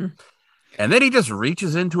know. And then he just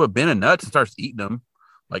reaches into a bin of nuts and starts eating them,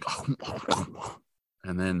 like.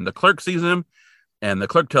 And then the clerk sees him, and the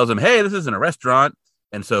clerk tells him, "Hey, this isn't a restaurant."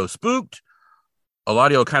 And so, spooked,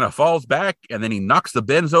 Eladio kind of falls back, and then he knocks the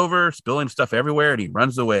bins over, spilling stuff everywhere, and he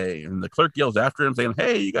runs away. And the clerk yells after him, saying,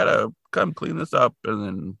 "Hey, you gotta come clean this up." And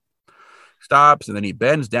then stops, and then he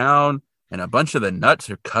bends down, and a bunch of the nuts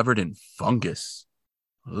are covered in fungus.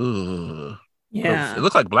 Ugh. Yeah. It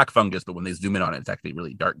looks like black fungus, but when they zoom in on it, it's actually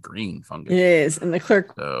really dark green fungus. It is. And the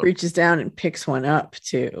clerk reaches down and picks one up,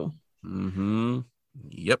 too.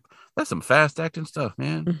 Yep. That's some fast acting stuff,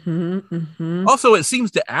 man. Also, it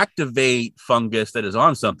seems to activate fungus that is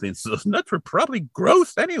on something. So those nuts were probably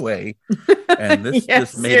gross anyway. And this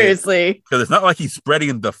just made seriously. Because it's not like he's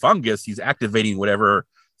spreading the fungus. He's activating whatever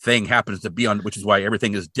thing happens to be on, which is why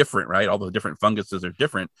everything is different, right? All the different funguses are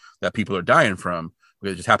different that people are dying from.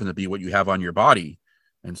 It just happens to be what you have on your body.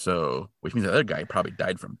 And so, which means the other guy probably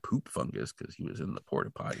died from poop fungus because he was in the porta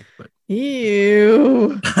potty. But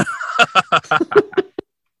ew.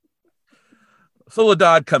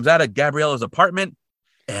 Soledad comes out of Gabriella's apartment,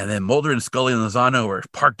 and then Mulder and Scully and Lozano are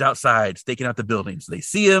parked outside, staking out the building. So they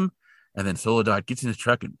see him, and then Soledad gets in his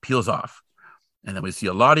truck and peels off. And then we see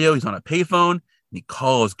Eladio. He's on a payphone, and he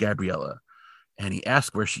calls Gabriella, and he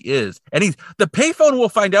asks where she is. And the payphone, we'll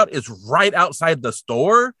find out, is right outside the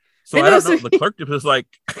store. So I don't know. The clerk was like,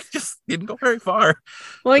 just didn't go very far.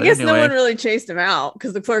 Well, I guess anyway, no one really chased him out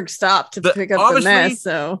because the clerk stopped to pick up the mess.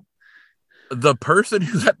 So the person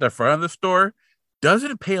who's at the front of the store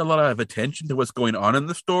doesn't pay a lot of attention to what's going on in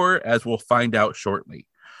the store, as we'll find out shortly.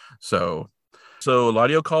 So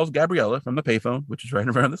Eladio calls Gabriella from the payphone, which is right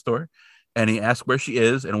in front of the store, and he asks where she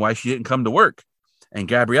is and why she didn't come to work. And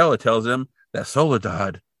Gabriella tells him that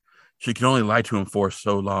Soledad, she can only lie to him for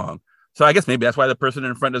so long. So I guess maybe that's why the person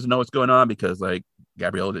in front doesn't know what's going on, because like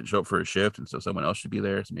Gabriella didn't show up for a shift, and so someone else should be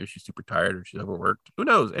there. So maybe she's super tired or she's overworked. Who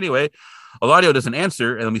knows? Anyway, Eladio doesn't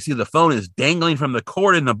answer, and then we see the phone is dangling from the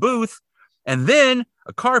cord in the booth. And then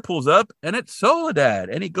a car pulls up, and it's Soledad,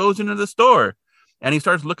 and he goes into the store, and he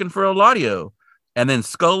starts looking for Eladio. And then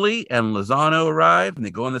Scully and Lozano arrive, and they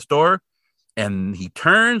go in the store, and he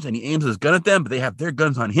turns, and he aims his gun at them, but they have their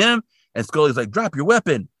guns on him, and Scully's like, "Drop your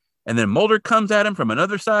weapon." And then Mulder comes at him from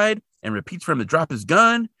another side and repeats for him to drop his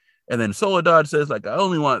gun. And then Soledad says, like, "I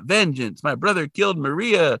only want vengeance. My brother killed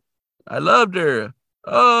Maria. I loved her.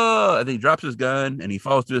 Oh," and then he drops his gun, and he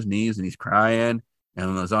falls to his knees, and he's crying. And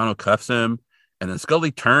Lozano cuffs him, and then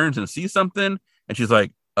Scully turns and sees something, and she's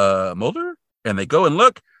like, Mulder? And they go and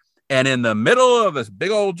look, and in the middle of this big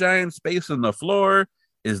old giant space on the floor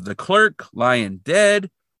is the clerk lying dead,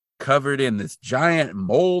 covered in this giant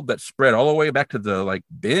mold that spread all the way back to the like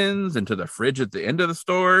bins and to the fridge at the end of the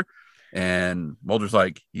store. And Mulder's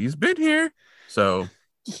like, "He's been here." So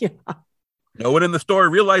yeah, no one in the store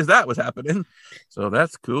realized that was happening. So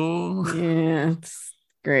that's cool. Yeah, it's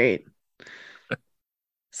great.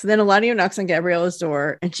 So then Eladio knocks on Gabriella's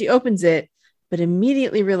door, and she opens it, but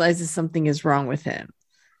immediately realizes something is wrong with him.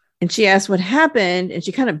 And she asks what happened, and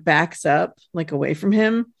she kind of backs up, like away from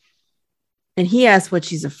him. And he asks what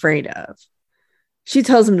she's afraid of. She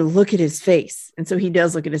tells him to look at his face. And so he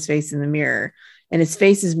does look at his face in the mirror, and his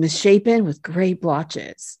face is misshapen with gray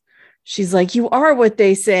blotches. She's like, "You are what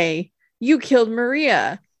they say. You killed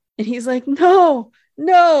Maria." And he's like, "No,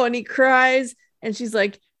 no." And he cries, and she's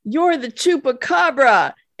like, "You're the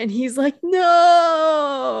chupacabra." And he's like,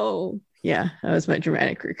 "No." Yeah, that was my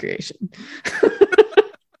dramatic recreation.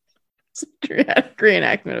 It's a dramatic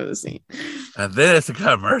reenactment of the scene. And then it's a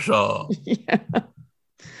commercial. Yeah.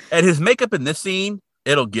 And his makeup in this scene,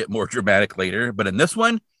 it'll get more dramatic later. But in this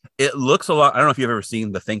one, it looks a lot. I don't know if you've ever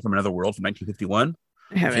seen The Thing from Another World from 1951.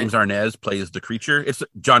 I haven't. James Arnaz plays the creature. It's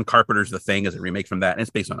John Carpenter's The Thing as a remake from that. And it's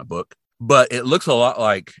based on a book. But it looks a lot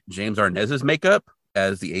like James Arnaz's makeup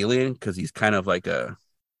as the alien, because he's kind of like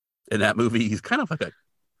in that movie, he's kind of like a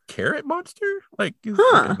carrot monster, like he's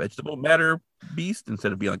like a vegetable matter beast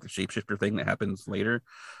instead of being like the shapeshifter thing that happens later.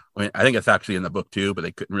 I mean, I think it's actually in the book too, but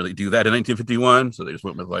they couldn't really do that in 1951, so they just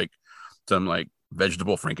went with like some like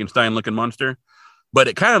vegetable Frankenstein looking monster. But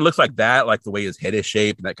it kind of looks like that, like the way his head is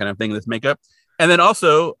shaped and that kind of thing in this makeup. And then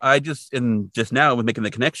also, I just now with making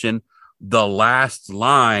the connection, the last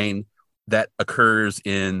line that occurs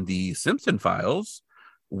in the Simpson Files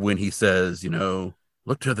when he says,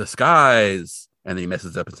 look to the skies, and then he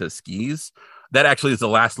messes up and says skis. That actually is the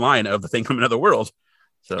last line of the thing from another world.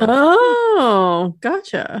 So, oh,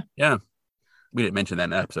 gotcha. Yeah. We didn't mention that in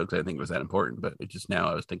the episode because I think it was that important, but it just now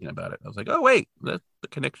I was thinking about it. I was like, oh, wait, that's the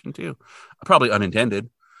connection too. Probably unintended.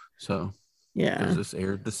 So, yeah. Because this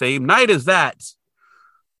aired the same night as that.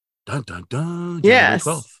 Dun, dun, dun. Yes.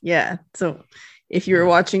 January 12th. Yeah. So, if you were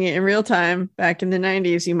watching it in real time back in the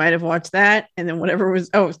 90s, you might have watched that. And then whatever was,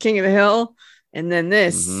 King of the Hill. And then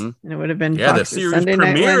this. And it would have been the series Sunday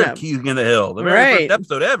premiere of King of the Hill. The very first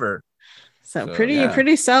episode ever. So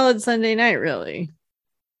pretty solid Sunday night, really.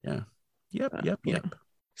 Yeah. Yep.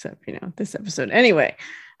 Except, this episode. Anyway.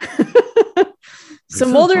 So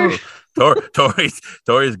Mulder.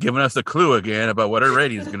 Tori's giving us a clue again about what her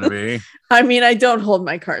rating is going to be. I mean, I don't hold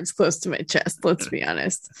my cards close to my chest. Let's be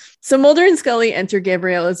honest. So Mulder and Scully enter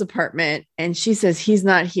Gabriella's apartment and she says, he's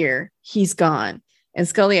not here. He's gone. And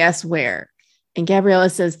Scully asks where. And Gabriella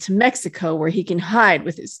says to Mexico, where he can hide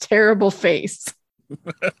with his terrible face.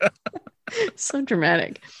 So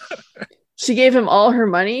dramatic. She gave him all her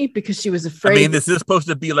money because she was afraid. I mean, this is supposed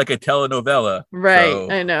to be like a telenovela. Right. So.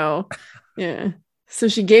 I know. Yeah. So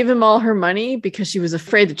she gave him all her money because she was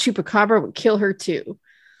afraid the Chupacabra would kill her too.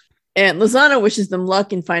 And Lozano wishes them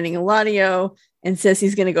luck in finding Eladio and says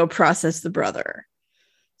he's going to go process the brother.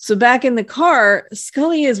 So back in the car,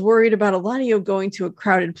 Scully is worried about Eladio going to a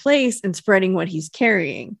crowded place and spreading what he's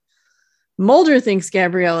carrying. Mulder thinks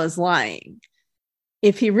Gabriella is lying.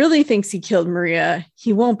 If he really thinks he killed Maria,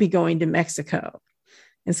 he won't be going to Mexico.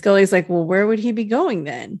 And Scully's like, well, where would he be going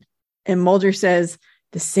then? And Mulder says,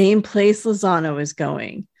 the same place Lozano is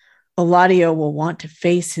going. Eladio will want to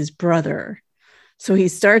face his brother. So he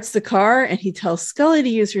starts the car and he tells Scully to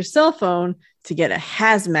use her cell phone to get a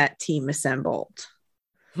hazmat team assembled.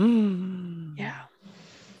 Yeah.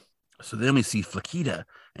 So then we see Flaquita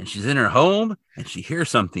and she's in her home and she hears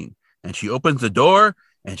something and she opens the door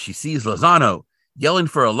and she sees Lozano yelling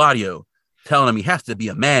for Eladio, telling him he has to be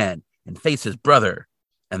a man and face his brother.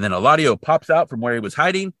 And then Eladio pops out from where he was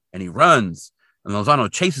hiding and he runs and Lozano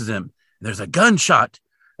chases him. And there's a gunshot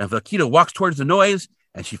and Flaquita walks towards the noise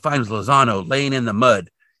and she finds Lozano laying in the mud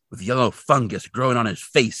with yellow fungus growing on his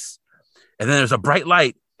face. And then there's a bright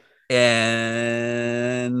light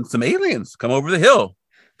and some aliens come over the hill.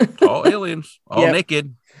 All aliens, all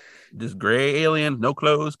naked. This gray alien, no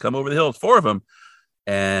clothes, come over the hill. It's 4 of them.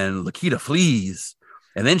 And Lakita flees.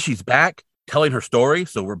 And then she's back telling her story.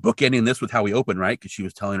 So we're bookending this with how we open, right? Because she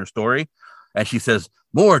was telling her story. And she says,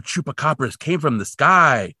 more chupacabras came from the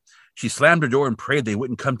sky. She slammed her door and prayed they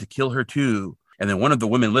wouldn't come to kill her too. And then one of the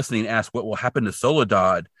women listening asked what will happen to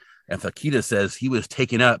Soledad. And Flaquita says he was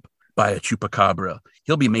taken up by a chupacabra.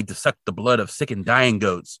 He'll be made to suck the blood of sick and dying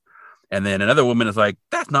goats. And then another woman is like,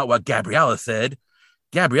 that's not what Gabriella said.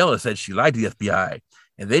 Gabriella said she lied to the FBI.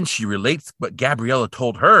 And then she relates what Gabriella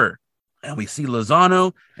told her. And we see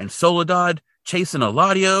Lozano and Soledad chasing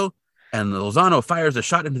Eladio. And Lozano fires a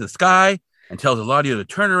shot into the sky and tells Eladio to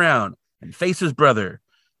turn around and face his brother.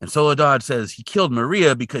 And Soledad says he killed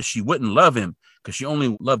Maria because she wouldn't love him, because she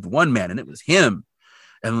only loved one man, and it was him.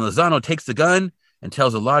 And Lozano takes the gun and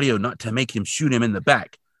tells Eladio not to make him shoot him in the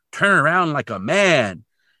back. Turn around like a man.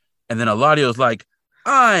 And then Eladio's like,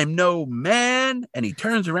 I'm no man. And he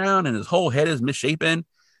turns around and his whole head is misshapen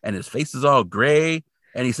and his face is all gray.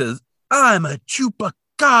 And he says, I'm a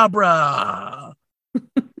chupacabra.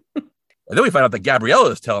 And then we find out that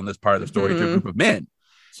Gabriella is telling this part of the story to a group of men.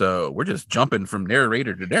 So we're just jumping from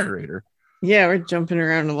narrator to narrator. Yeah, we're jumping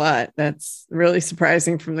around a lot. That's really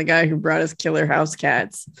surprising from the guy who brought us killer house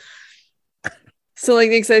cats. So like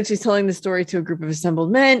Nick said, she's telling the story to a group of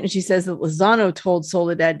assembled men. And she says that Lozano told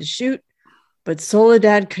Soledad to shoot, but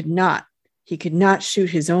Soledad could not. He could not shoot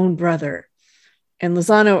his own brother. And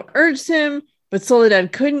Lozano urged him, but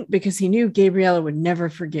Soledad couldn't because he knew Gabriella would never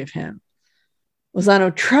forgive him.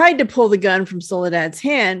 Lozano tried to pull the gun from Soledad's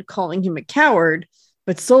hand, calling him a coward,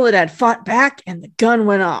 but Soledad fought back and the gun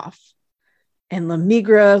went off. And La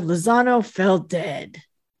Migra Lozano fell dead.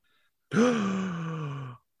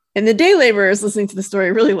 And the day laborers listening to the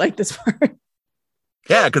story really like this part.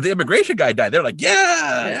 Yeah, because the immigration guy died. They're like,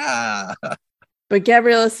 yeah. But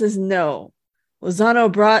Gabriella says no.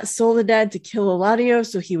 Lozano brought Soledad to kill Eladio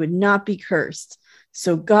so he would not be cursed.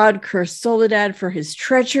 So God cursed Soledad for his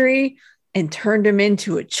treachery and turned him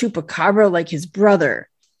into a chupacabra like his brother.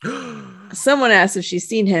 Someone asks if she's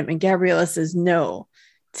seen him, and Gabriella says no.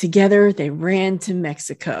 Together, they ran to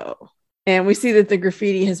Mexico. And we see that the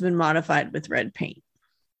graffiti has been modified with red paint.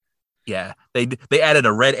 Yeah, they added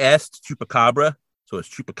a red S to chupacabra, so it's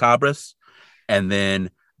chupacabras. And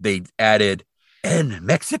then they added En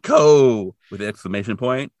Mexico with an exclamation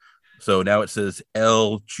point. So now it says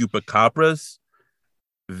El Chupacabras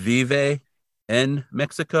vive en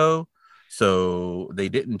Mexico. So they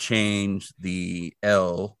didn't change the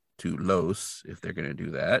L to Los if they're going to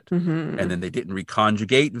do that. Mm-hmm. And then they didn't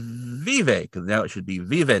reconjugate vive because now it should be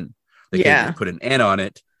viven. They could just put an N on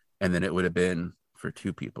it and then it would have been for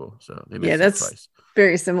two people. So they missed that's twice.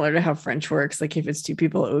 Very similar to how French works. Like if it's two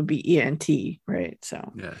people, it would be ENT, right?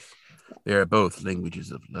 So yes. They are both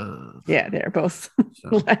languages of love. Yeah, they're both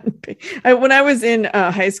Latin. When I was in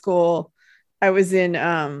high school, I was in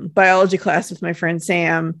biology class with my friend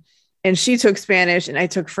Sam, and she took Spanish and I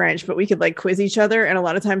took French, but we could like quiz each other. And a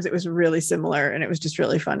lot of times it was really similar. And it was just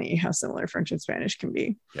really funny how similar French and Spanish can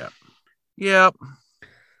be. Yeah. Yep.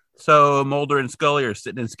 So Mulder and Scully are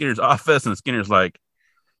sitting in Skinner's office, and Skinner's like,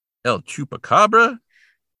 El Chupacabra?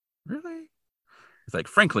 Really? It's like,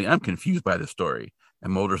 frankly, I'm confused by this story.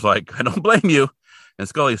 And Mulder's like, I don't blame you. And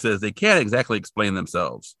Scully says they can't exactly explain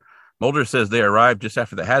themselves. Mulder says they arrived just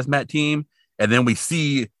after the hazmat team. And then we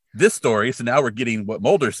see this story. So now we're getting what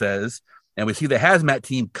Mulder says. And we see the hazmat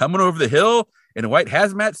team coming over the hill in white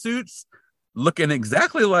hazmat suits, looking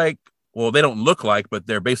exactly like, well, they don't look like, but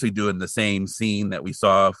they're basically doing the same scene that we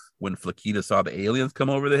saw when Flakita saw the aliens come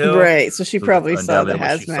over the hill. Right. So she probably saw the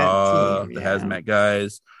hazmat team. The hazmat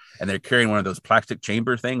guys. And they're carrying one of those plastic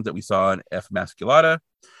chamber things that we saw in F. Masculata.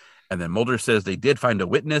 And then Mulder says they did find a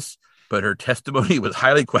witness, but her testimony was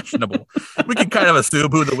highly questionable. We can kind of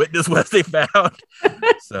assume who the witness was they found.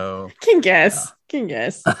 So can guess.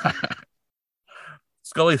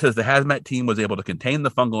 Scully says the hazmat team was able to contain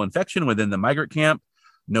the fungal infection within the migrant camp.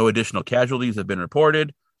 No additional casualties have been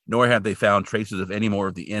reported, nor have they found traces of any more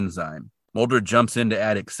of the enzyme. Mulder jumps in to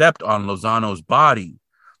add except on Lozano's body.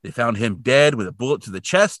 They found him dead with a bullet to the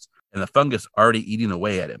chest and the fungus already eating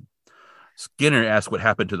away at him. Skinner asks what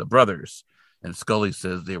happened to the brothers, and Scully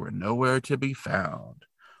says they were nowhere to be found.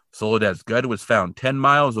 Soledad's gut was found 10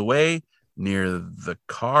 miles away near the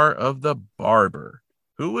car of the barber,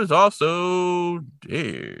 who was also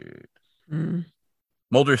dead.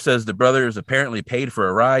 Mulder says the brothers apparently paid for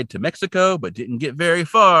a ride to Mexico, but didn't get very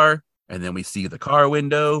far. And then we see the car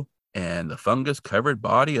window and the fungus-covered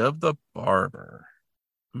body of the barber.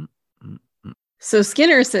 So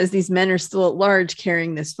Skinner says these men are still at large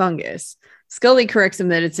carrying this fungus. Scully corrects him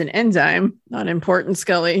that it's an enzyme. Not important,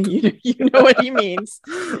 Scully. You know what he means.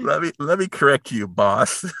 Let me correct you,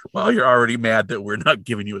 boss. While you're already mad that we're not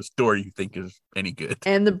giving you a story you think is any good.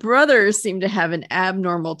 And the brothers seem to have an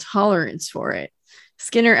abnormal tolerance for it.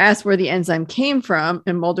 Skinner asks where the enzyme came from,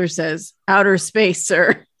 and Mulder says, outer space,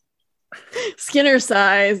 sir. Skinner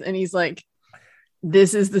sighs, and he's like,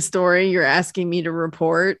 this is the story you're asking me to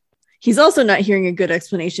report. He's also not hearing a good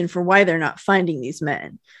explanation for why they're not finding these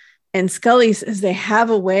men. And Scully says they have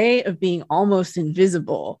a way of being almost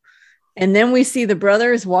invisible. And then we see the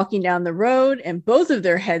brothers walking down the road, and both of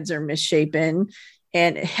their heads are misshapen,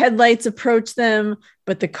 and headlights approach them,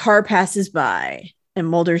 but the car passes by. And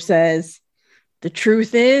Mulder says, the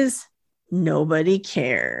truth is, nobody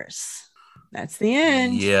cares. That's the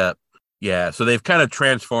end. Yep. Yeah. So they've kind of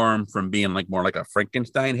transformed from being like more like a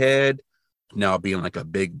Frankenstein head, now being like a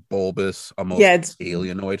big bulbous, almost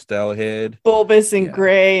alienoid style head. Bulbous and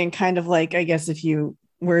gray, and kind of like, I guess if you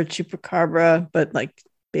were a chupacabra, but like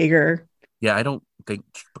bigger. Yeah, I don't think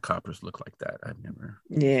chupacabras look like that. I've never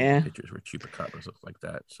seen pictures where chupacabras look like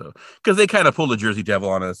that. So, because they kind of pull the Jersey Devil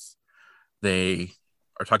on us. They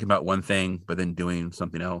are talking about one thing, but then doing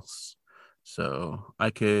something else. So I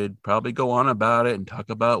could probably go on about it and talk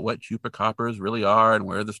about what chupacabras really are and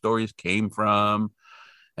where the stories came from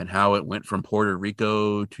and how it went from Puerto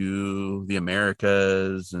Rico to the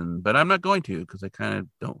Americas. But I'm not going to, because I kind of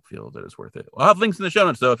don't feel that it's worth it. I'll have links in the show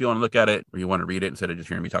notes, though, if you want to look at it or you want to read it instead of just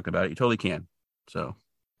hearing me talk about it. You totally can. So,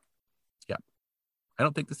 yeah. I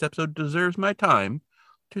don't think this episode deserves my time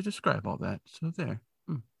to describe all that. So there.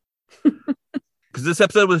 Because this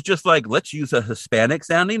episode was just like, let's use a Hispanic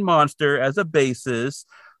sounding monster as a basis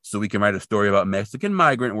so we can write a story about Mexican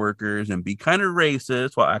migrant workers and be kind of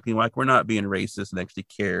racist while acting like we're not being racist and actually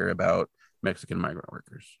care about Mexican migrant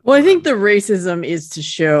workers. Well, I think the racism is to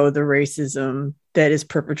show the racism that is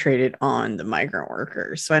perpetrated on the migrant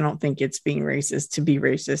workers. So I don't think it's being racist to be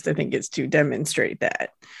racist. I think it's to demonstrate that.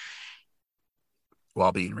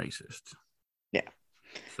 While being racist. Yeah.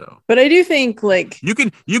 So, but I do think like you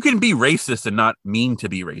can be racist and not mean to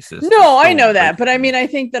be racist. No, I know that, but I mean, I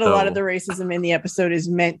think that a lot of the racism in the episode is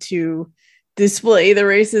meant to display the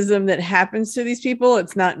racism that happens to these people.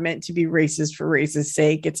 It's not meant to be racist for racist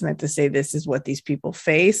sake. It's meant to say this is what these people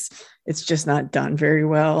face. It's just not done very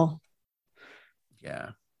well. Yeah.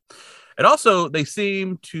 And also, they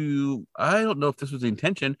seem to, I don't know if this was the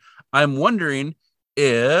intention. I'm wondering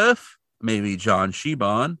if maybe John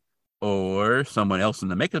Shiban or someone else in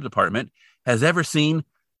the makeup department has ever seen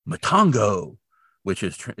Matango, which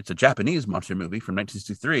is it's a Japanese monster movie from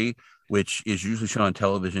 1963, which is usually shown on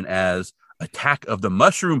television as Attack of the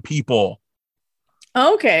Mushroom People.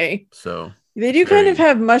 Okay. So they do kind of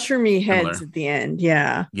have mushroomy heads similar at the end.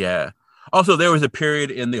 Yeah. Yeah. Also, there was a period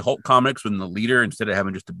in the Hulk comics when the leader, instead of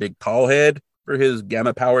having just a big tall head for his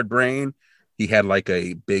gamma powered brain, he had like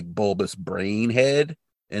a big bulbous brain head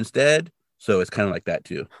instead. So it's kind of like that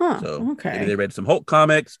too. So maybe they read some Hulk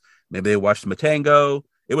comics. Maybe they watched Matango.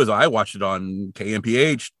 I watched it on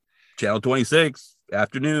KMPH, Channel 26,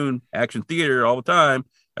 afternoon, action theater all the time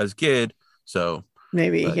as a kid. So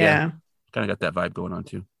maybe, kind of got that vibe going on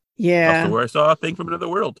too. Yeah. Also where I saw a thing from another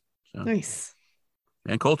world. So. Nice.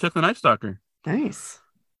 And Kolchak the Night Stalker. Nice.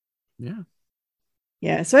 Yeah.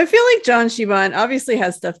 Yeah. So I feel like John Shiban obviously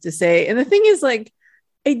has stuff to say. And the thing is, like,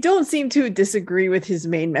 I don't seem to disagree with his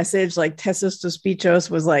main message. Like, Tessos Tospichos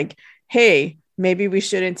was like, hey, maybe we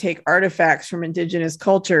shouldn't take artifacts from indigenous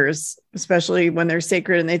cultures, especially when they're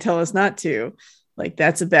sacred and they tell us not to. Like,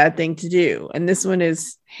 that's a bad thing to do. And this one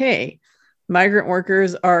is, hey, migrant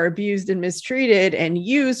workers are abused and mistreated and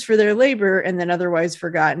used for their labor and then otherwise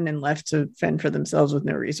forgotten and left to fend for themselves with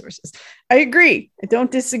no resources. I agree. I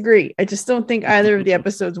don't disagree. I just don't think either of the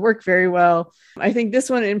episodes work very well. I think this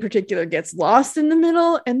one in particular gets lost in the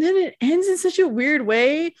middle and then it ends in such a weird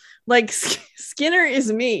way. Like Skinner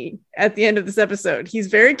is me at the end of this episode. He's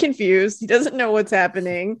very confused. He doesn't know what's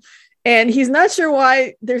happening. And he's not sure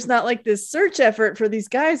why there's not like this search effort for these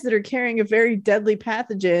guys that are carrying a very deadly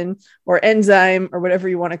pathogen or enzyme or whatever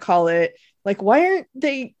you want to call it. Like, why aren't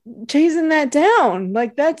they chasing that down?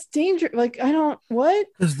 Like, that's dangerous. Like, what?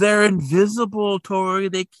 Because they're invisible, Tori.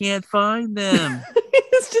 They can't find them.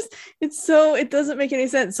 It doesn't make any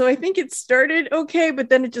sense. So I think it started okay, but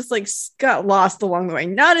then it just like got lost along the way.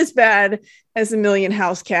 Not as bad as A Million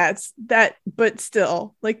House Cats, but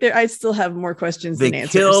still, like, I still have more questions than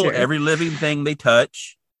answers. They kill every living thing they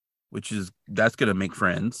touch, that's going to make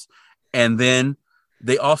friends. And then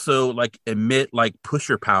they also like emit like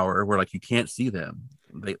pusher power where like you can't see them.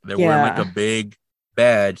 They're wearing like a big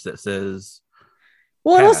badge that says.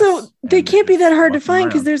 Well, and also they can't be that hard to find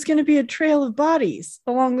because there's going to be a trail of bodies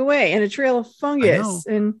along the way and a trail of fungus.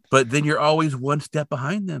 But then you're always one step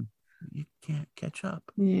behind them. You can't catch up.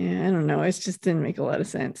 Yeah, I don't know. It just didn't make a lot of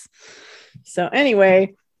sense. So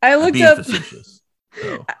anyway, I looked up.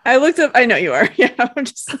 So. I looked up. I know you are. Yeah, I'm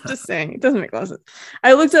just saying it doesn't make a lot of sense.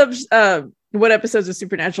 I looked up what episodes of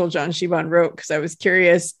Supernatural John Shiban wrote because I was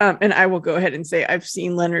curious. And I will go ahead and say I've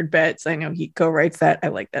seen Leonard Betts. I know he co-writes that. I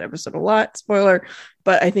like that episode a lot. Spoiler,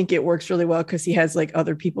 but I think it works really well because he has like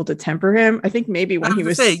other people to temper him. I think maybe when he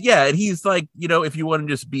was and he's like, if you want to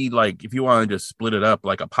just split it up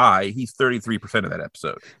like a pie, he's 33% of that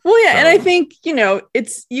episode. Well, yeah, so. And I think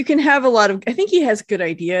you can have a lot of. I think he has good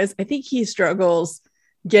ideas. I think he struggles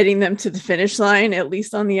getting them to the finish line, at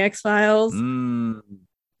least on the X-Files.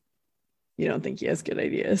 You don't think he has good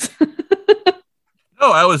ideas?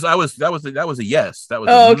 No, that was a yes. That was.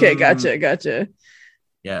 Oh, okay, gotcha.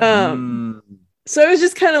 Yeah. So I was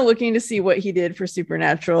just kind of looking to see what he did for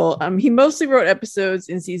Supernatural. He mostly wrote episodes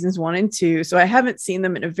in seasons 1 and 2, so I haven't seen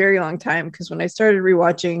them in a very long time because when I started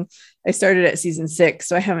rewatching, I started at season 6,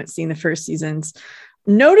 so I haven't seen the first seasons.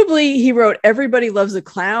 Notably, he wrote Everybody Loves a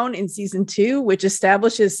Clown in season 2, which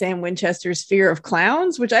establishes Sam Winchester's fear of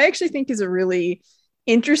clowns, which I actually think is a really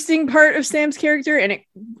interesting part of Sam's character. And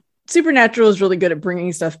Supernatural is really good at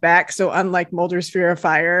bringing stuff back. So unlike Mulder's fear of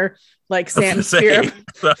fire, like Sam's fear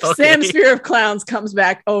of clowns comes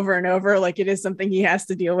back over and over. Like it is something he has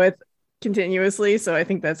to deal with continuously. So I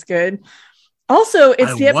think that's good. Also,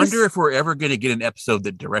 I wonder if we're ever going to get an episode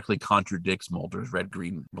that directly contradicts Mulder's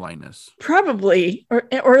red-green blindness. Probably.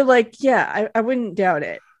 Or like, yeah, I wouldn't doubt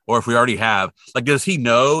it. Or if we already have. Like, does he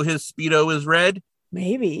know his Speedo is red?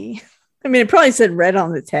 Maybe. I mean, it probably said red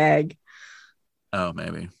on the tag. Oh,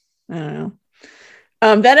 maybe. I don't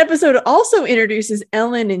know. That episode also introduces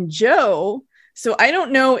Ellen and Joe. So I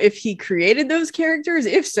don't know if he created those characters.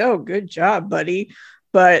 If so, good job, buddy.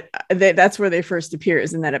 But that's where they first appear,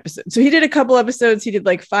 is in that episode. So he did a couple episodes. He did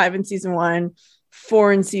like 5 in season 1,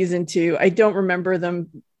 4 in season 2. I don't remember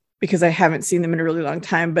them because I haven't seen them in a really long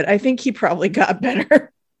time, but I think he probably got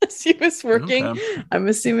better as he was working. Okay. I'm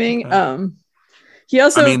assuming. Okay. He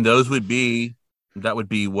also, that would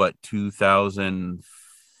be what, 2000.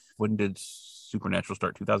 When did Supernatural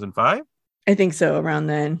start? 2005? I think so, around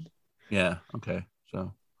then. Yeah. Okay.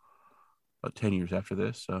 So about 10 years after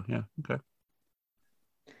this. So yeah. Okay.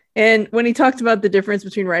 And when he talked about the difference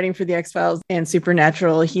between writing for the X-Files and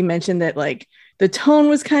Supernatural, he mentioned that like the tone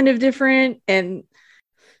was kind of different. And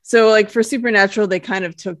so like for Supernatural, they kind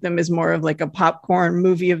of took them as more of like a popcorn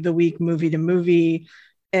movie of the week, movie to movie.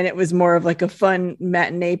 And it was more of like a fun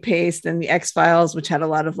matinee pace than the X-Files, which had a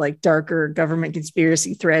lot of like darker government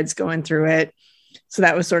conspiracy threads going through it. So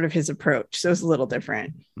that was sort of his approach. So it was a little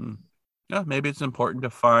different. Yeah, maybe it's important to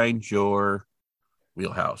find your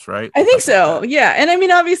wheelhouse, right? I think so. Yeah. And I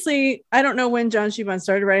mean, obviously, I don't know when John Shiban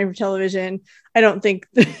started writing for television. I don't think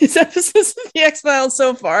his episodes of the X-Files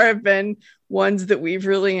so far have been ones that we've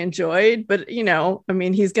really enjoyed. But, you know, I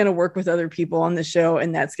mean, he's going to work with other people on the show,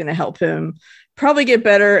 and that's going to help him probably get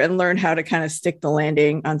better and learn how to kind of stick the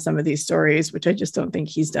landing on some of these stories, which I just don't think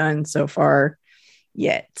he's done so far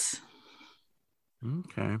yet.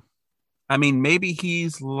 Okay. I mean, maybe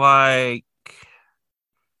he's like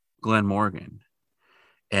Glenn Morgan.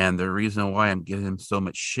 And the reason why I'm giving him so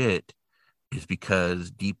much shit is because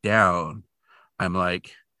deep down, I'm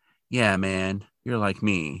like, yeah, man, you're like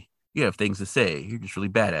me. You have things to say. You're just really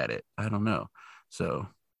bad at it. I don't know. So,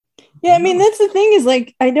 yeah, I mean, that's the thing is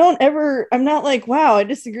like, I'm not like, wow, I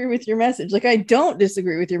disagree with your message. Like, I don't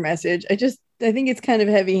disagree with your message. I think it's kind of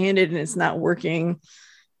heavy handed and it's not working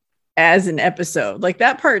as an episode. Like,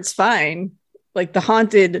 that part's fine. Like, the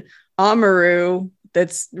haunted Amaru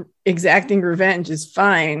that's exacting revenge is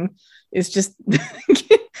fine. It's just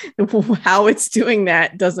how it's doing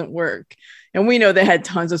that doesn't work. And we know they had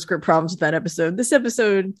tons of script problems with that episode. This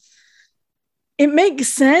episode, it makes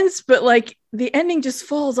sense, but like the ending just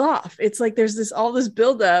falls off. It's like there's all this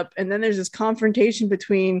buildup, and then there's this confrontation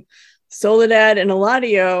between Soledad and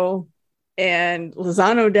Eladio, and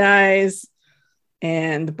Lozano dies,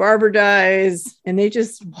 and the barber dies, and they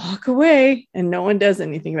just walk away, and no one does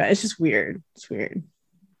anything about it. It's just weird. It's weird.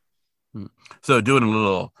 So doing a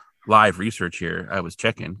little live research here, I was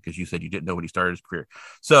checking because you said you didn't know when he started his career.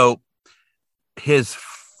 So his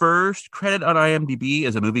first credit on IMDb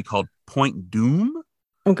is a movie called Point Doom.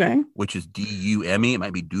 Okay. Which is D-U-M-E. It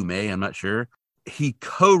might be Dume. I'm not sure. He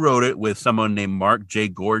co-wrote it with someone named Mark J.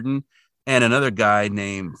 Gordon and another guy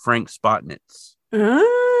named Frank Spotnitz.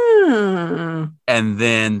 And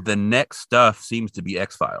then the next stuff seems to be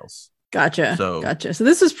X-Files. Gotcha. So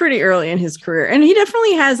this was pretty early in his career, and he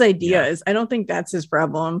definitely has ideas. Yeah. I don't think that's his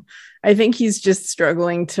problem. I think he's just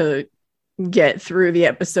struggling to get through the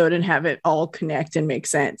episode and have it all connect and make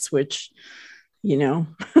sense, which, you know,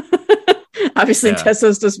 obviously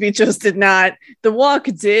Tessos dos Bichos did not. The Walk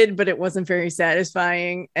did, but it wasn't very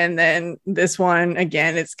satisfying. And then this one,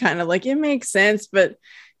 again, it's kind of like it makes sense, but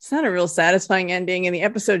it's not a real satisfying ending. And the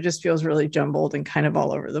episode just feels really jumbled and kind of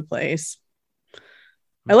all over the place.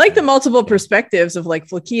 I like the multiple perspectives of like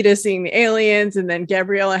Flaquita seeing the aliens and then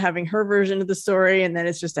Gabriella having her version of the story. And then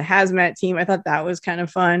it's just a hazmat team. I thought that was kind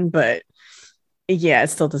of fun, but yeah, it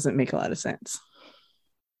still doesn't make a lot of sense.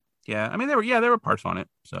 Yeah. I mean, there were parts on it.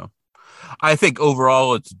 So I think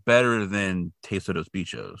overall it's better than Tessos dos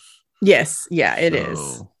Bichos. Yes. Yeah, it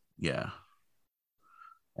is. Yeah.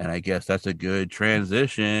 And I guess that's a good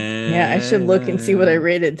transition. Yeah, I should look and see what I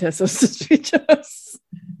rated Tessos dos Bichos.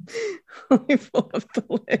 Let me pull up the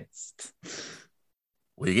list.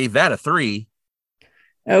 Well, you gave that a 3.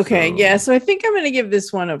 Okay, so I think I'm going to give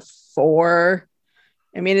this one a 4.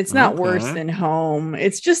 I mean, it's not worse than Home.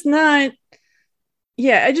 It's just not.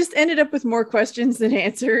 Yeah, I just ended up with more questions than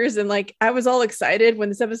answers. And like, I was all excited when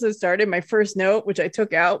this episode started. My first note, which I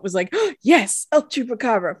took out, was like, oh, yes, El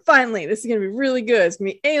Chupacabra. Finally, this is going to be really good. It's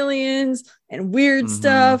going to be aliens and weird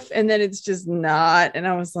stuff. And then it's just not. And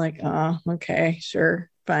I was like, oh, okay, sure,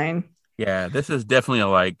 fine. Yeah, this is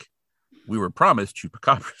definitely we were promised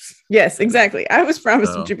chupacabras. Yes, exactly. I was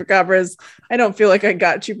promised some chupacabras. I don't feel like I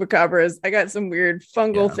got chupacabras. I got some weird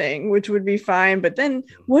fungal thing, which would be fine. But then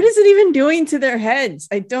what is it even doing to their heads?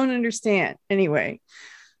 I don't understand. Anyway.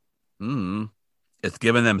 It's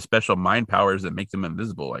giving them special mind powers that make them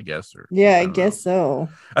invisible, I guess. I guess so.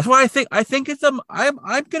 That's why I think it's I'm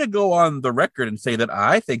going to go on the record and say that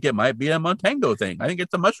I think it might be a Montango thing. I think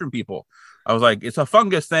it's a mushroom people. I was like, it's a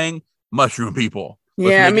fungus thing. Mushroom people.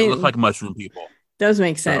 Let's make it look like mushroom people. Does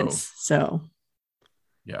make sense. So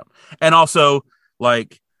yeah. And also,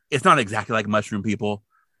 like, it's not exactly like mushroom people,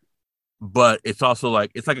 but it's also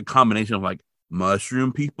like it's like a combination of like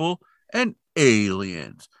mushroom people and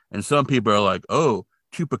aliens. And some people are like, oh,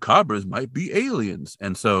 chupacabras might be aliens.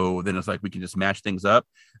 And so then it's like we can just mash things up.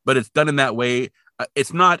 But it's done in that way.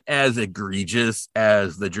 It's not as egregious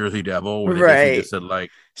as the Jersey Devil, where they just said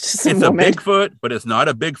like it's a Bigfoot, but it's not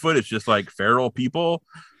a Bigfoot. It's just like feral people,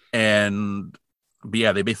 and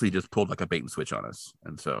they basically just pulled like a bait and switch on us,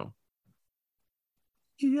 and so,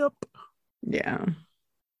 yep, yeah.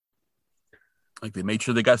 Like they made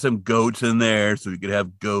sure they got some goats in there so we could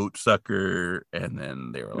have goat sucker, and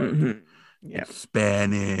then they were like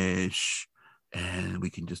Spanish, and we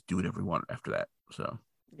can just do whatever we want after that. So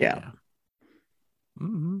yeah.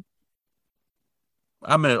 Mm-hmm.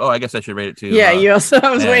 I'm gonna. Oh, I guess I should rate it too. Yeah, you also. I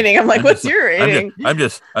was waiting. I'm like, what's your rating? I'm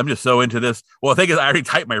just so into this. Well, the thing is, I already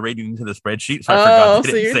typed my rating into the spreadsheet, so I forgot.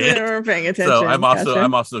 So you're paying attention. So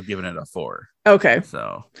I'm also giving it a 4. Okay.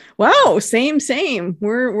 So wow, same.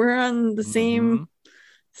 We're on the same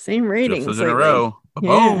ratings. Just in a row.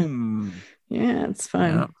 Boom. Yeah, it's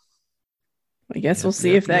fun. Yeah. I guess we'll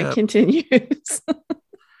see if that continues.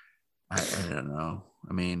 I don't know.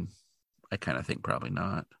 I mean, I kind of think probably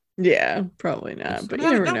not. Yeah, probably not. But you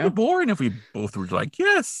never know. It'd be boring if we both were like,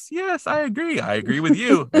 yes, I agree. I agree with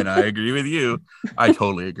you. And I agree with you. I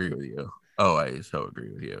totally agree with you. Oh, I so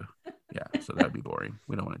agree with you. Yeah, so that'd be boring.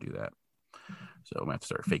 We don't want to do that. So I'm going to have to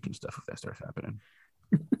start faking stuff if that starts happening.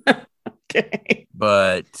 Okay.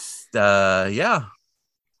 But, yeah.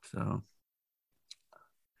 So,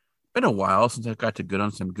 been a while since I got to go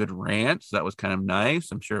on some good rants. That was kind of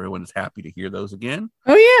nice. I'm sure everyone is happy to hear those again.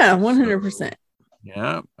 Oh, yeah, 100%. So,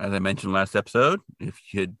 yeah, as I mentioned last episode, if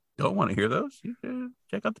you don't want to hear those, you can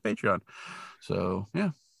check out the Patreon. So,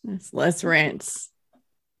 yeah. It's less rants.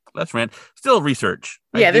 Less rant. Still research.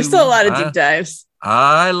 Yeah, there's still a lot of deep dives.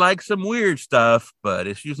 I like some weird stuff, but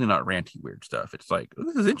it's usually not ranty weird stuff. It's like, oh,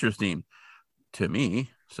 this is interesting to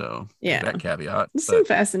me. So, yeah, that caveat. There's some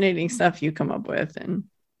fascinating stuff you come up with and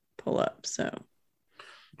pull up. So,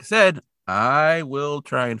 like I said, I will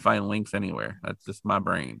try and find links anywhere. That's just my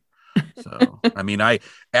brain. So, I mean,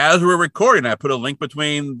 as we're recording, I put a link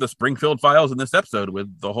between the Springfield files and this episode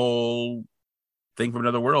with the whole thing from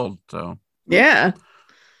another world. So, yeah,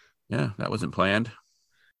 that wasn't planned.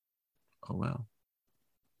 Oh, well,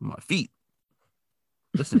 my feet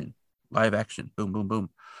listening, live action, boom, boom, boom.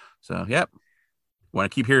 So, yep. Want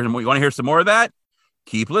to keep hearing more? You want to hear some more of that?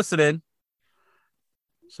 Keep listening.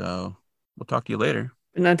 So, we'll talk to you later.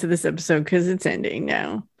 But not to this episode because it's ending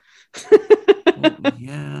now.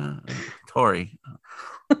 Yeah, Tori.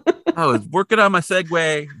 I was working on my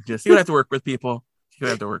segue. Just see what I have to work with, people. See what I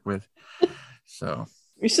have to work with. So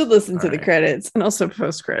we should listen to the credits and also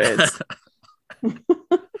post credits.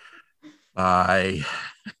 Bye.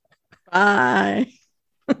 I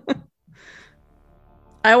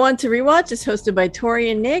Want to Rewatch is hosted by Tori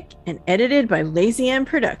and Nick and edited by Lazy M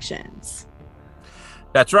Productions.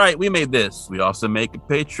 That's right. We made this. We also make a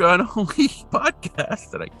Patreon-only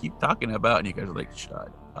podcast that I keep talking about, and you guys are like,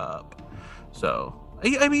 shut up. So,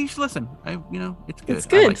 I mean, you should listen. It's good. It's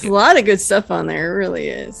good. Like a lot of good stuff on there. It really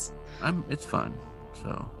is. It's fun.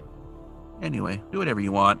 So, anyway, do whatever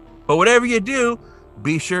you want. But whatever you do,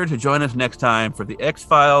 be sure to join us next time for the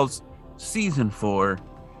X-Files Season 4,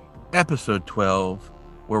 Episode 12,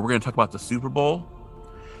 where we're going to talk about the Super Bowl.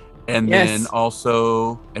 And then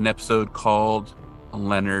also an episode called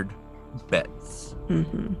Leonard Betts.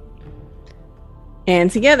 Mm-hmm. And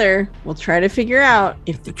together we'll try to figure out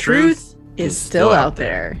if the truth is still out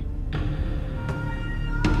there.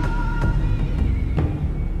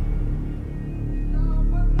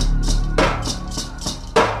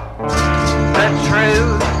 The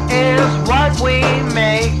truth is what we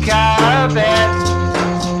make of it.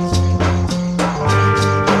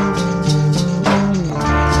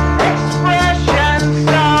 Expression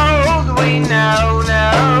sold, we know no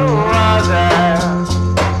other.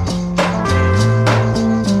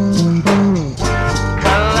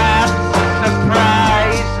 Collapse,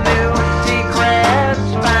 surprise, new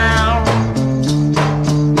secrets found.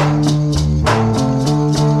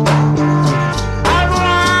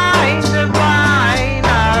 Unwind, divine,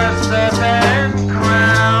 a serpent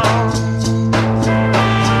crown.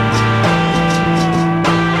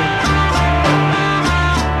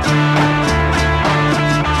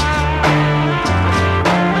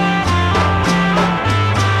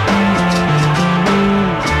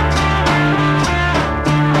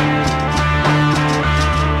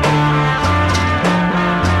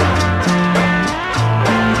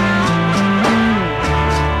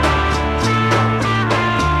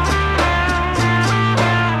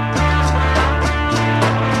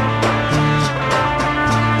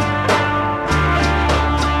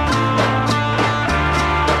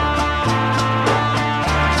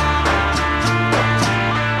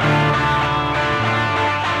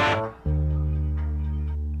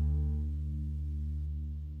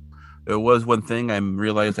 There was one thing I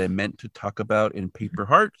realized I meant to talk about in Paper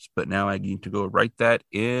Hearts, but now I need to go write that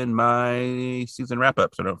in my season wrap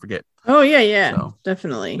up so I don't forget. Oh, yeah. So,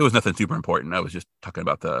 definitely. It was nothing super important. I was just talking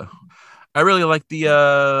about I really like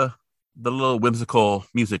the little whimsical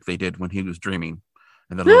music they did when he was dreaming.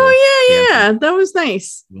 And the yeah, that was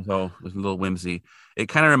nice. It was a little whimsy. It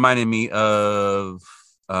kind of reminded me of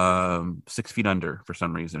 6 Feet Under for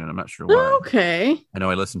some reason, and I'm not sure why. Okay. I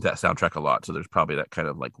know I listened to that soundtrack a lot, so there's probably that kind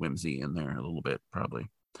of like whimsy in there a little bit, probably.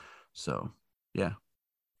 So, yeah.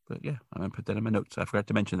 But yeah, I'm gonna put that in my notes. I forgot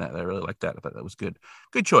to mention that. I really liked that. I thought that was good.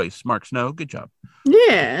 Good choice, Mark Snow. Good job.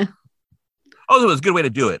 Yeah. Oh, it was a good way to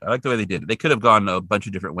do it. I like the way they did it. They could have gone a bunch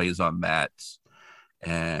of different ways on that,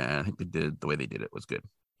 and I think they did the way they did it was good.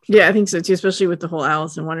 So, yeah, I think so too, especially with the whole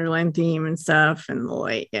Alice in Wonderland theme and stuff, and the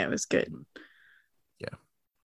light. Yeah, it was good.